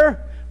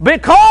here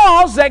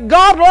because that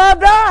God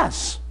loved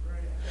us.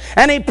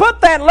 And He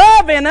put that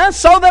love in us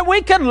so that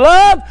we could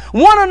love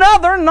one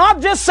another,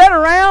 not just sit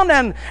around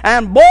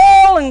and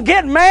boil and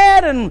get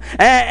mad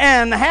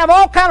and have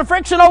all kind of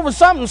friction over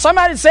something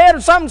somebody said or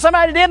something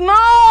somebody did.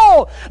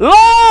 No!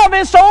 Love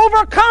is to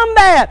overcome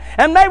that.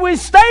 And may we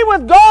stay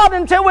with God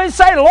until we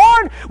say,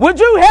 Lord, would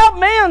you help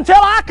me until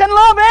I can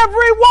love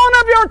every one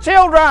of your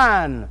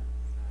children?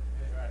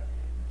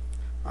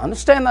 I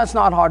understand that's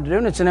not hard to do,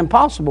 and it's an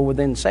impossible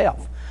within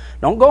self.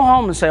 Don't go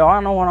home and say, oh, I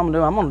know what I'm going to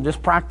do. I'm going to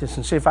just practice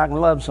and see if I can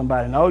love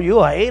somebody. No,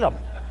 you'll hate them.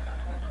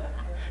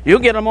 You'll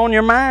get them on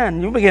your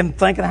mind. You'll begin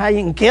thinking how you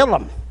can kill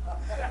them.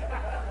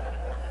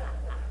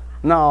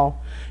 No,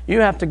 you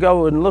have to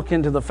go and look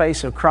into the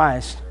face of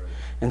Christ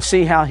and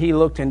see how He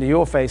looked into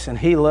your face and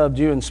He loved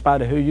you in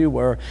spite of who you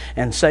were,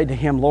 and say to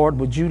Him, Lord,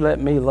 would you let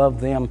me love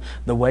them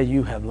the way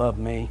you have loved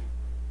me?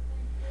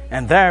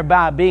 And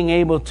thereby being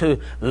able to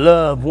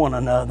love one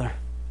another.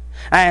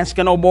 I asked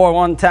an old boy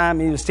one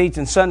time, he was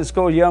teaching Sunday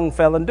school, a young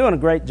fella, and doing a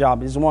great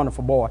job. He's a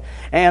wonderful boy.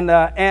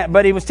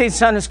 But he was teaching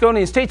Sunday school, and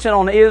he was teaching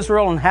on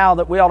Israel and how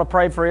that we ought to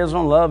pray for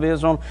Israel and love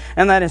Israel,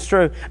 and that is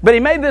true. But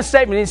he made this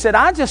statement. He said,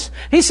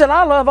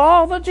 I love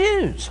all the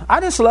Jews.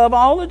 I just love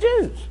all the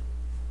Jews.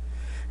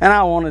 And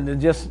I wanted to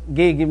just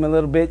gig him a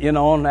little bit,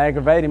 and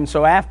aggravate him.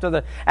 So after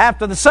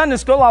the Sunday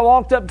school, I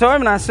walked up to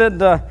him, and I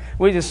said,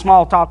 we just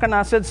small talking.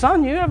 I said,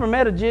 son, you ever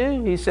met a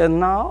Jew? He said,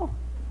 no.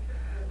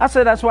 I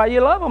said, that's why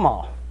you love them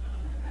all.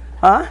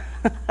 Huh?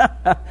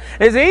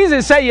 It's easy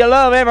to say you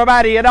love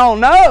everybody you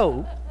don't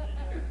know.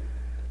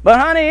 But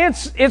honey,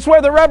 it's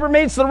where the rubber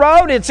meets the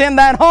road. It's in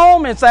that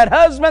home. It's that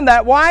husband,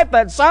 that wife,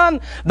 that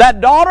son, that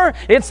daughter.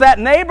 It's that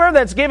neighbor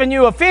that's giving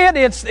you a fit.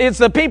 It's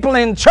the people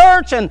in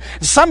church and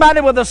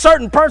somebody with a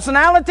certain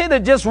personality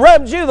that just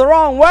rubs you the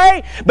wrong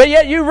way. But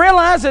yet you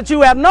realize that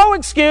you have no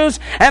excuse,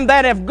 and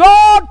that if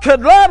God could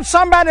love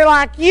somebody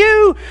like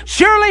you,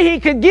 surely He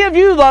could give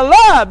you the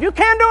love. You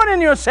can't do it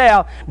in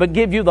yourself, but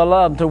give you the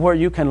love to where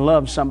you can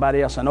love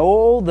somebody else. And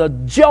oh, the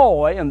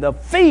joy and the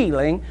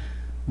feeling,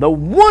 the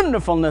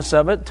wonderfulness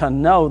of it, to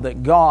know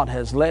that God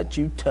has let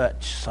you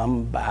touch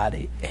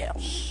somebody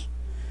else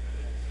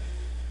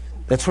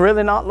that's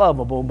really not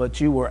lovable,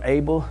 but you were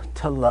able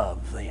to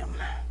love them.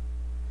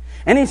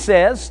 And He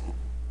says,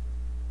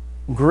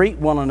 greet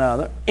one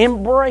another,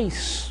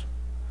 embrace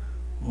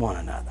one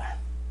another.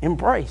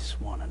 Embrace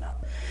one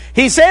another.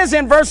 He says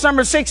in verse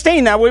number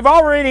 16, now we've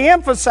already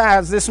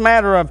emphasized this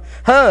matter of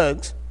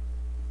hugs,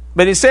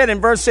 but He said in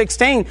verse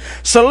 16,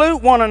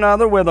 salute one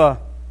another with a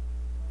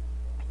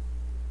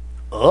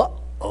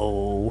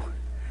uh-oh.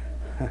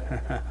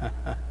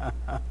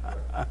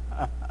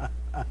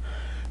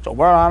 So,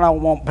 well, I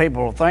don't want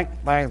people to think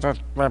things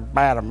are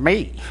bad of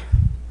me.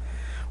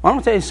 Well, I'm going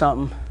to tell you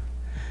something.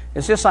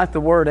 It's just like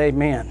the word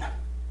amen.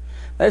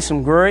 There's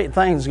some great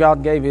things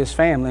God gave His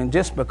family, and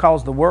just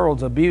because the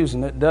world's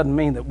abusing it doesn't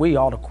mean that we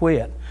ought to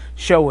quit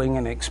showing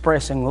and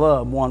expressing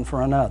love one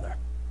for another.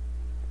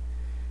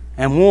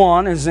 And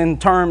one is in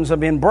terms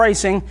of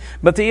embracing,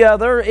 but the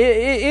other,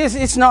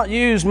 it's not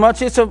used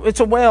much. It's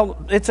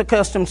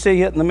accustomed to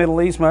see it in the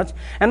Middle East much.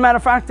 And matter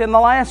of fact, in the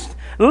last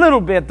little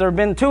bit, there have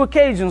been 2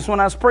 occasions when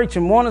I was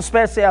preaching. One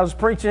especially, I was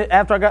preaching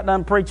after I got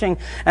done preaching,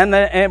 and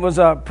it was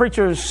a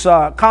preacher's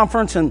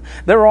conference, and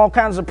there were all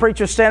kinds of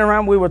preachers standing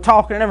around. We were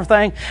talking and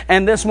everything,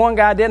 and this one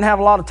guy didn't have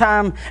a lot of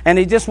time, and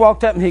he just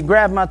walked up and he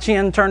grabbed my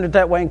chin, turned it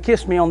that way, and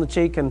kissed me on the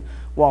cheek and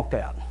walked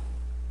out.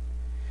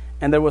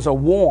 And there was a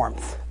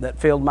warmth that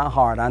filled my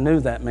heart. I knew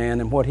that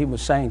man, and what he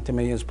was saying to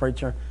me as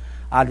preacher,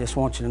 I just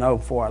want you to know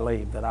before I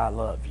leave that I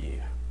love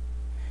you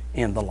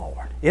in the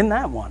Lord. Isn't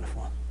that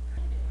wonderful?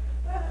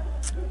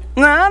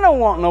 Now, I don't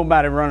want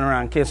nobody running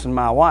around kissing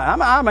my wife.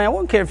 I mean, I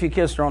wouldn't care if you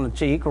kissed her on the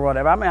cheek or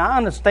whatever. I mean, I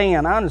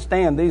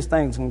understand these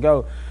things can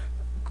go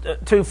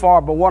too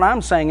far, but what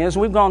I'm saying is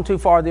we've gone too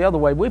far the other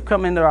way. We've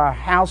come into our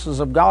houses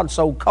of God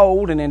so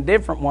cold and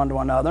indifferent one to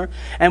another,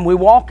 and we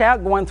walk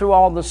out going through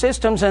all the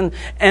systems,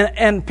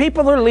 and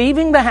people are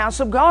leaving the house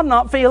of God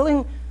not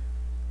feeling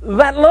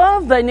that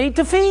love they need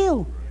to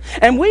feel.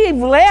 And we've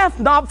left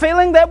not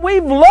feeling that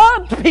we've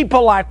loved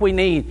people like we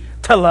need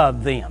to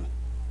love them.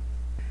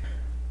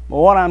 But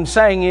what I'm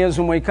saying is,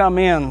 when we come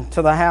in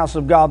to the house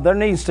of God, there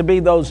needs to be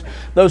those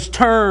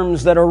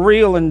terms that are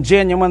real and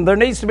genuine. There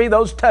needs to be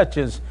those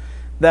touches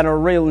that are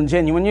real and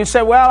genuine. You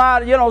say,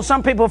 well,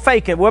 some people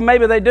fake it. Well,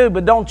 maybe they do,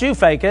 but don't you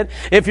fake it.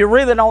 If you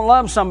really don't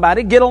love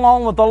somebody, get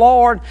along with the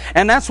Lord,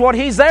 and that's what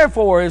He's there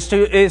for, is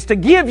to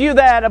give you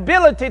that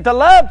ability to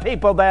love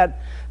people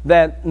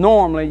that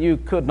normally you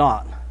could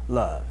not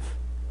love.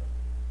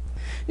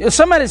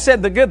 Somebody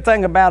said the good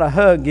thing about a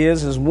hug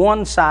is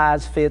one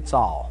size fits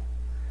all.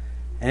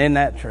 And isn't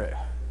that true?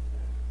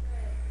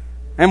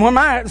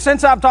 And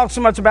since I've talked so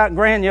much about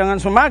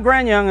grandyoungins, when my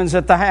grandyoungins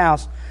at the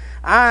house,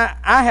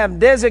 I have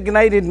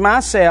designated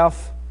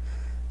myself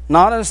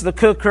not as the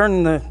cooker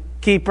and the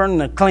keeper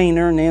and the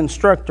cleaner and the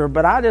instructor,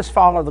 but I just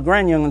follow the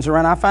grandyoungins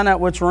around. I find out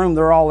which room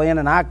they're all in,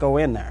 and I go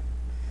in there.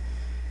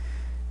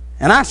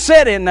 And I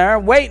sit in there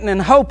waiting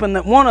and hoping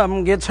that one of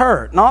them gets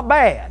hurt. Not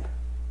bad,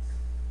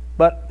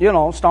 but,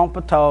 stomp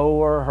a toe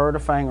or hurt a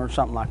finger or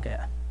something like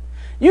that.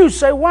 You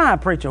say, why,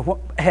 preacher?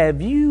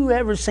 Have you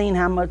ever seen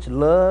how much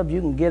love you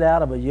can get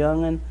out of a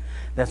youngin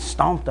that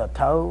stomped a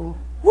toe?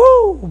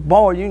 Woo!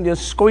 Boy, you can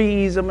just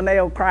squeeze them and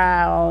they'll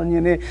cry on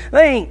you.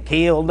 They ain't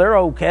killed. They're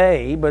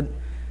okay. But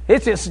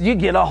it's just, you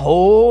get a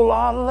whole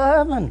lot of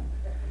loving.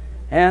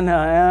 And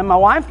my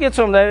wife gets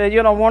them.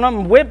 One of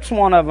them whips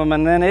one of them.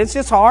 And then it's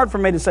just hard for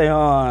me to say,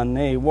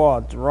 honey,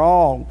 what's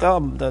wrong?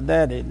 Come to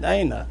Daddy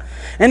Dana.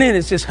 And then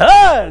it's just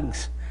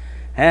hugs.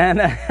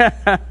 And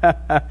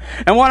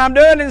and what I'm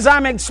doing is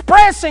I'm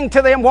expressing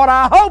to them what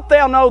I hope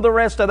they'll know the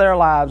rest of their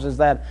lives, is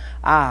that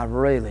I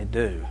really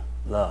do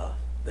love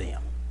them.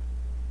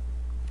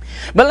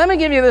 But let me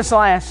give you this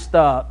last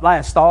thought.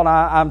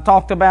 I've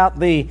talked about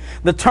the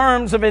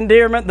terms of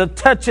endearment, the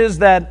touches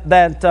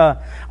that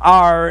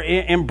are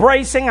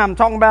embracing. I'm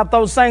talking about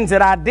those things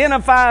that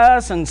identify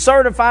us and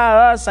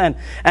certify us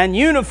and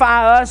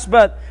unify us.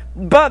 But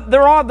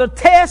there are the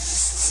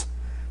tests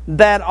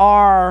that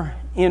are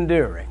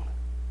enduring.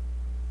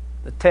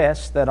 The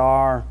tests that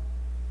are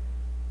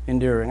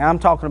enduring. I'm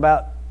talking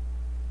about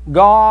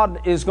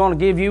God is going to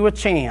give you a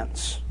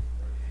chance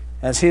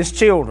as His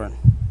children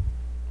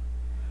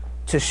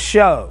to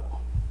show.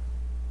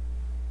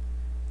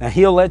 Now,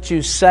 He'll let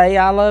you say,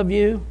 I love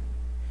you.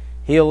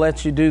 He'll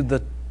let you do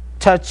the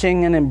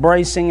touching and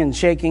embracing and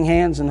shaking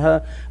hands and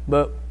hug.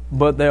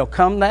 But there'll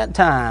come that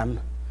time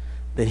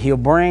that He'll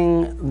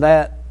bring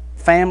that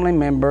family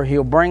member,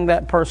 He'll bring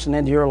that person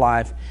into your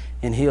life,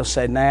 and He'll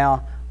say,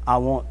 now I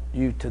want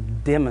you to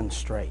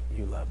demonstrate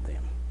you love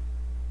them.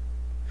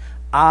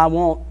 I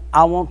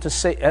want to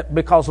see,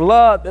 because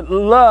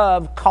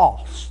love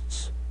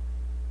costs.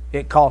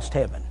 It cost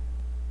heaven.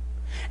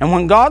 And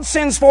when God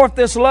sends forth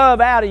this love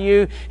out of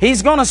you,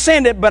 He's going to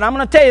send it, but I'm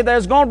going to tell you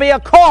there's going to be a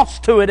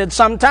cost to it at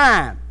some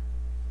time.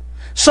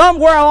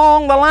 Somewhere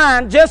along the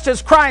line, just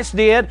as Christ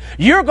did,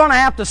 you're going to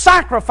have to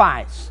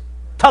sacrifice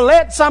to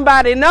let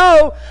somebody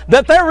know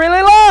that they're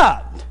really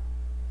loved.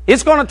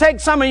 It's going to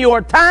take some of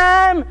your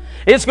time.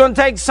 It's going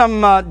to take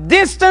some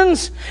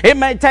distance. It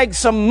may take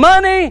some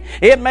money.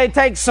 It may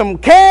take some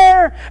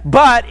care.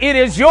 But it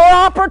is your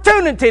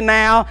opportunity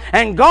now.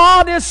 And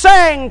God is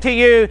saying to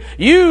you,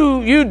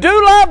 you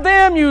do love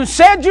them. You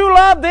said you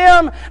love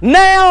them.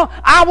 Now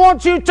I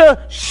want you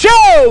to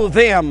show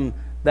them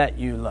that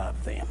you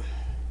love them.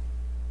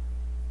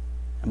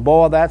 And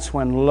boy, that's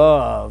when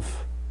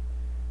love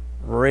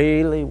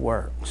really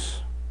works.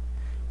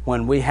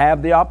 When we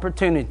have the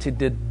opportunity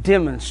to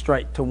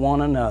demonstrate to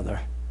one another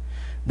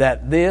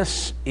that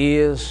this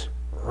is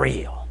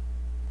real.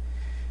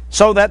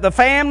 So that the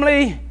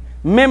family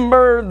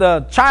member,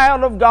 the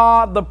child of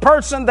God, the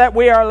person that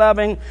we are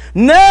loving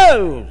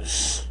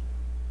knows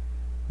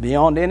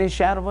beyond any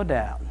shadow of a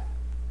doubt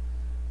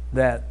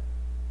that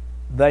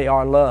they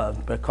are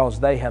loved because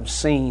they have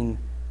seen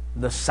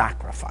the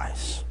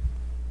sacrifice.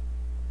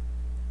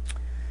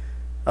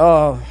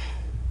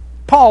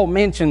 Paul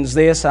mentions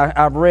this.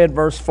 I've read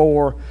verse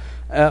 3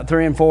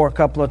 and 4 a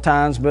couple of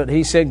times, but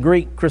he said,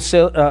 Greet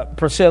Priscilla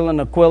and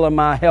Aquila,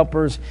 my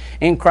helpers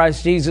in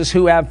Christ Jesus,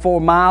 who have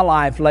for my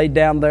life laid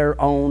down their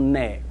own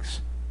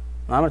necks.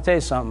 I'm going to tell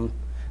you something.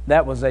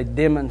 That was a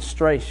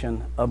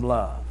demonstration of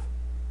love.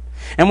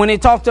 And when he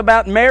talked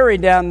about Mary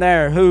down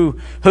there, who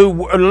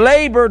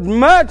labored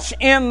much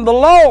in the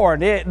Lord,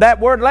 that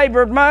word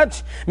labored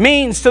much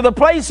means to the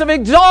place of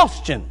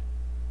exhaustion.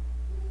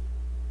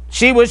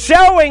 She was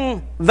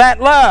showing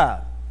that love.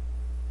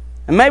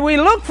 And may we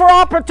look for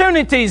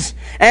opportunities,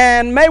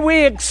 and may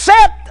we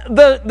accept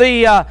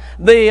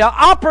the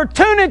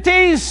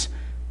opportunities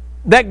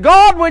that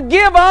God would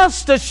give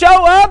us to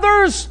show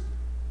others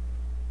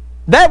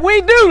that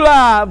we do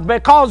love,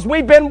 because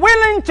we've been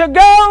willing to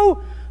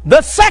go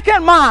the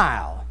second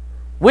mile.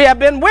 We have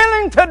been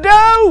willing to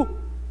do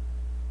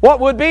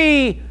what would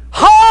be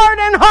hard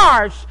and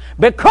harsh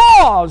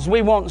because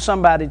we want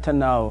somebody to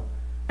know,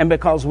 and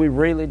because we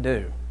really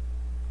do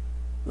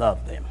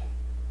love them.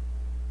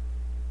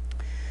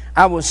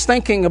 I was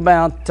thinking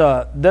about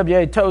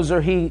W.A. Tozer.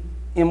 He,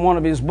 in one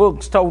of his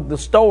books, told the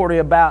story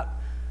about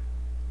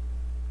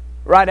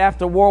right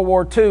after World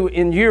War II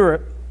in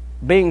Europe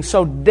being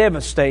so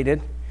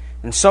devastated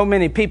and so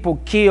many people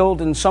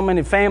killed and so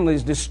many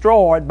families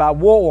destroyed by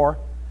war,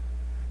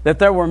 that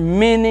there were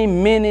many,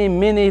 many,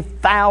 many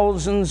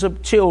thousands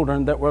of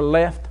children that were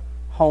left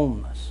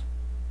homeless.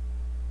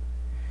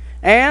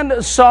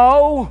 And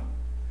so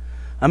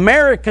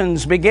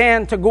Americans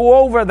began to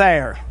go over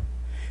there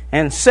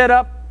and set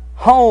up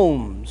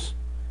homes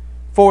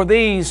for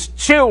these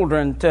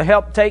children to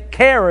help take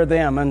care of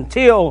them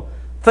until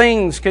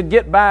things could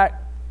get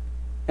back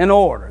in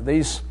order.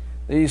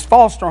 These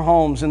foster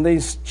homes and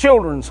these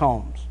children's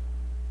homes.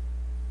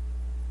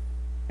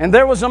 And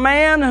there was a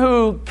man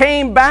who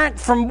came back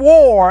from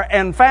war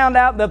and found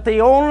out that the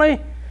only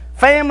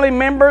family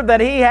member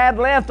that he had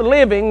left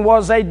living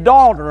was a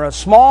daughter, a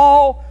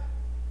small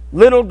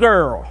little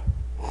girl.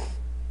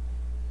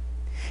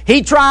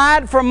 He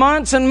tried for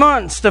months and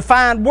months to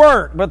find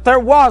work, but there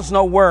was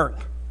no work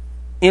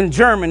in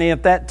Germany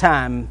at that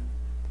time.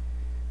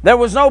 There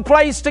was no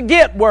place to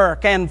get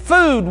work, and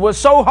food was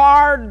so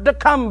hard to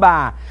come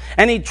by.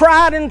 And he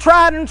tried and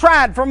tried and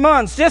tried for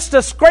months just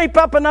to scrape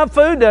up enough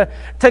food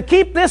to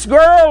keep this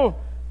girl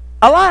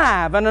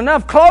alive and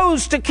enough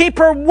clothes to keep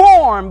her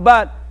warm,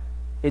 but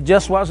it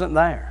just wasn't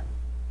there.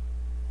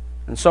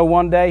 And so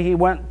one day he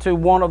went to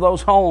one of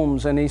those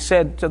homes and he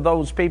said to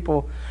those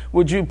people,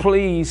 "Would you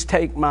please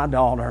take my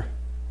daughter?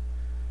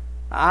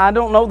 I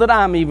don't know that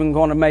I'm even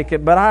going to make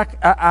it, but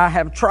I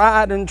have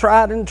tried and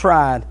tried and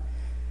tried.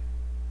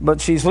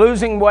 But she's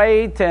losing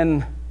weight,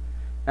 and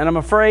I'm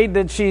afraid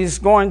that she's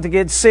going to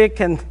get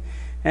sick, and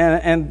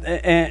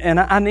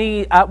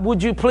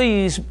would you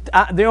please,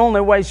 the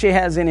only way she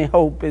has any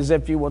hope is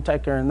if you will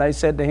take her." And they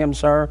said to him,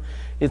 "Sir,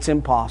 it's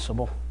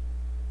impossible.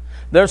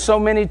 There's so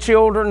many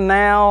children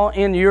now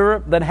in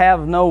Europe that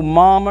have no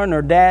mama,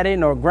 nor daddy,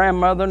 nor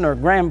grandmother, nor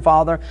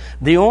grandfather.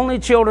 The only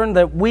children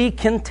that we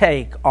can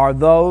take are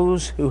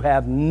those who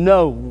have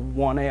no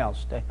one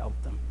else to help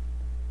them.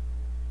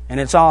 And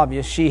it's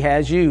obvious she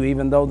has you,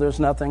 even though there's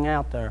nothing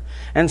out there.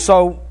 And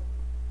so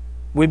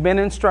we've been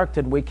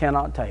instructed we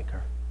cannot take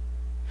her."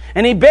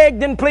 And he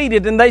begged and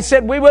pleaded, and they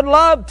said, "We would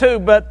love to,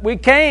 but we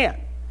can't.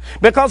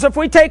 Because if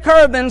we take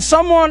her, then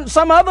some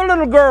other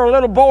little girl,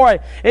 little boy,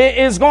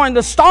 is going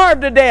to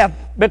starve to death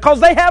because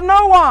they have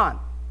no one."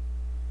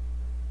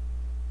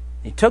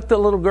 He took the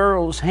little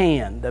girl's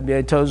hand,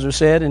 W.A. Tozer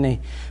said, and he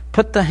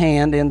put the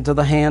hand into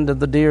the hand of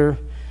the dear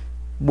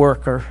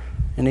worker.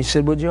 And he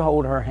said, "Would you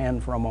hold her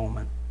hand for a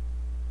moment?"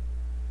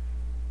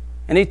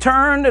 And he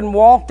turned and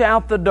walked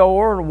out the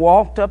door,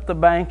 walked up the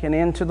bank and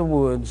into the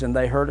woods, and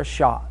they heard a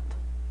shot.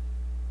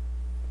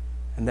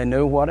 And they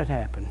knew what had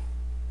happened.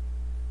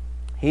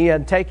 He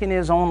had taken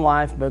his own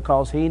life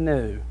because he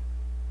knew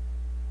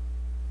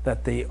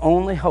that the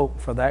only hope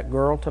for that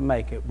girl to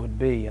make it would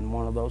be in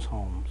one of those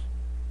homes.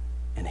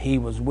 And he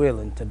was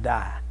willing to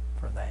die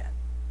for that.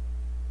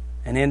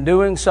 And in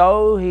doing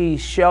so, he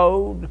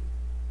showed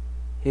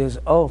his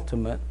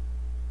ultimate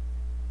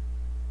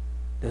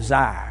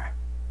desire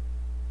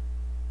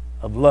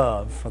of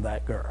love for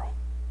that girl.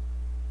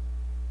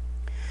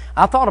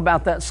 I thought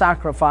about that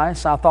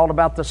sacrifice. I thought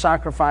about the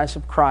sacrifice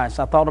of Christ.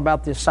 I thought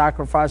about the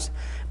sacrifice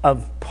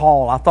of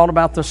Paul. I thought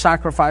about the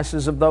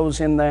sacrifices of those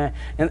in there.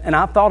 And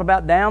I thought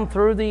about down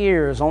through the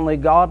years, only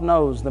God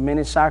knows the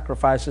many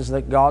sacrifices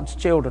that God's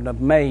children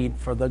have made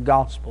for the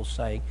gospel's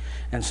sake.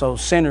 And so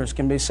sinners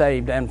can be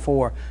saved and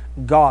for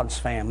God's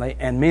family.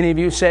 And many of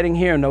you sitting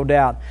here, no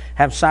doubt,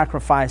 have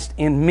sacrificed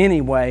in many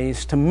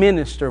ways to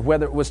minister,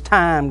 whether it was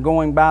time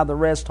going by the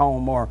rest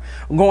home or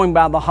going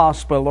by the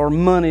hospital, or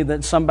money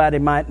that somebody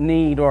might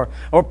need, or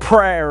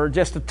prayer, or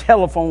just a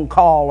telephone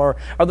call, or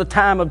the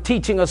time of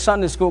teaching a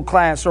Sunday school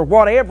class, or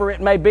whatever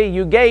it may be.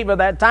 You gave of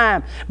that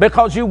time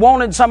because you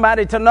wanted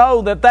somebody to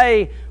know that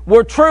they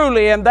were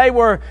truly and they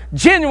were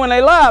genuinely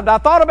loved. I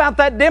thought about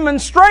that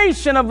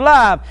demonstration of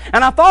love,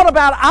 and I thought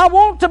about, I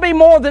want to be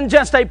more than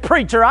just a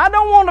preacher. I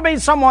don't want to be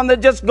someone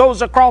that just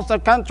goes across the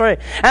country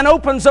and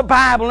opens the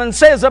Bible and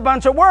says a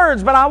bunch of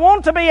words, but I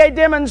want to be a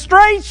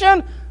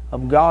demonstration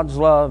of God's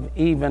love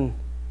even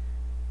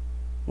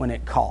when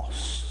it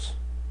costs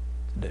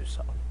to do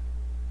so.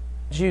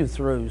 You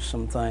through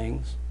some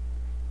things,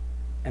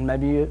 and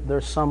maybe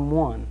there's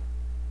someone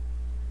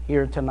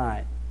here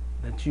tonight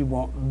that you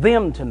want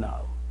them to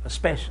know,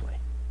 especially,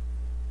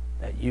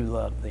 that you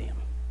love them.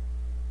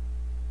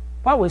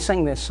 While we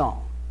sing this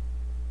song,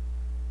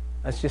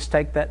 let's just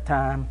take that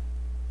time,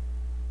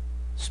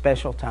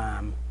 special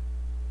time.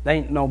 There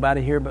ain't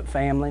nobody here but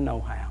family, no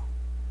how.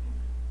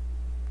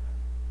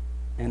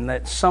 And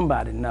let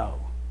somebody know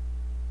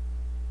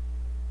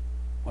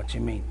what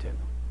you mean to them.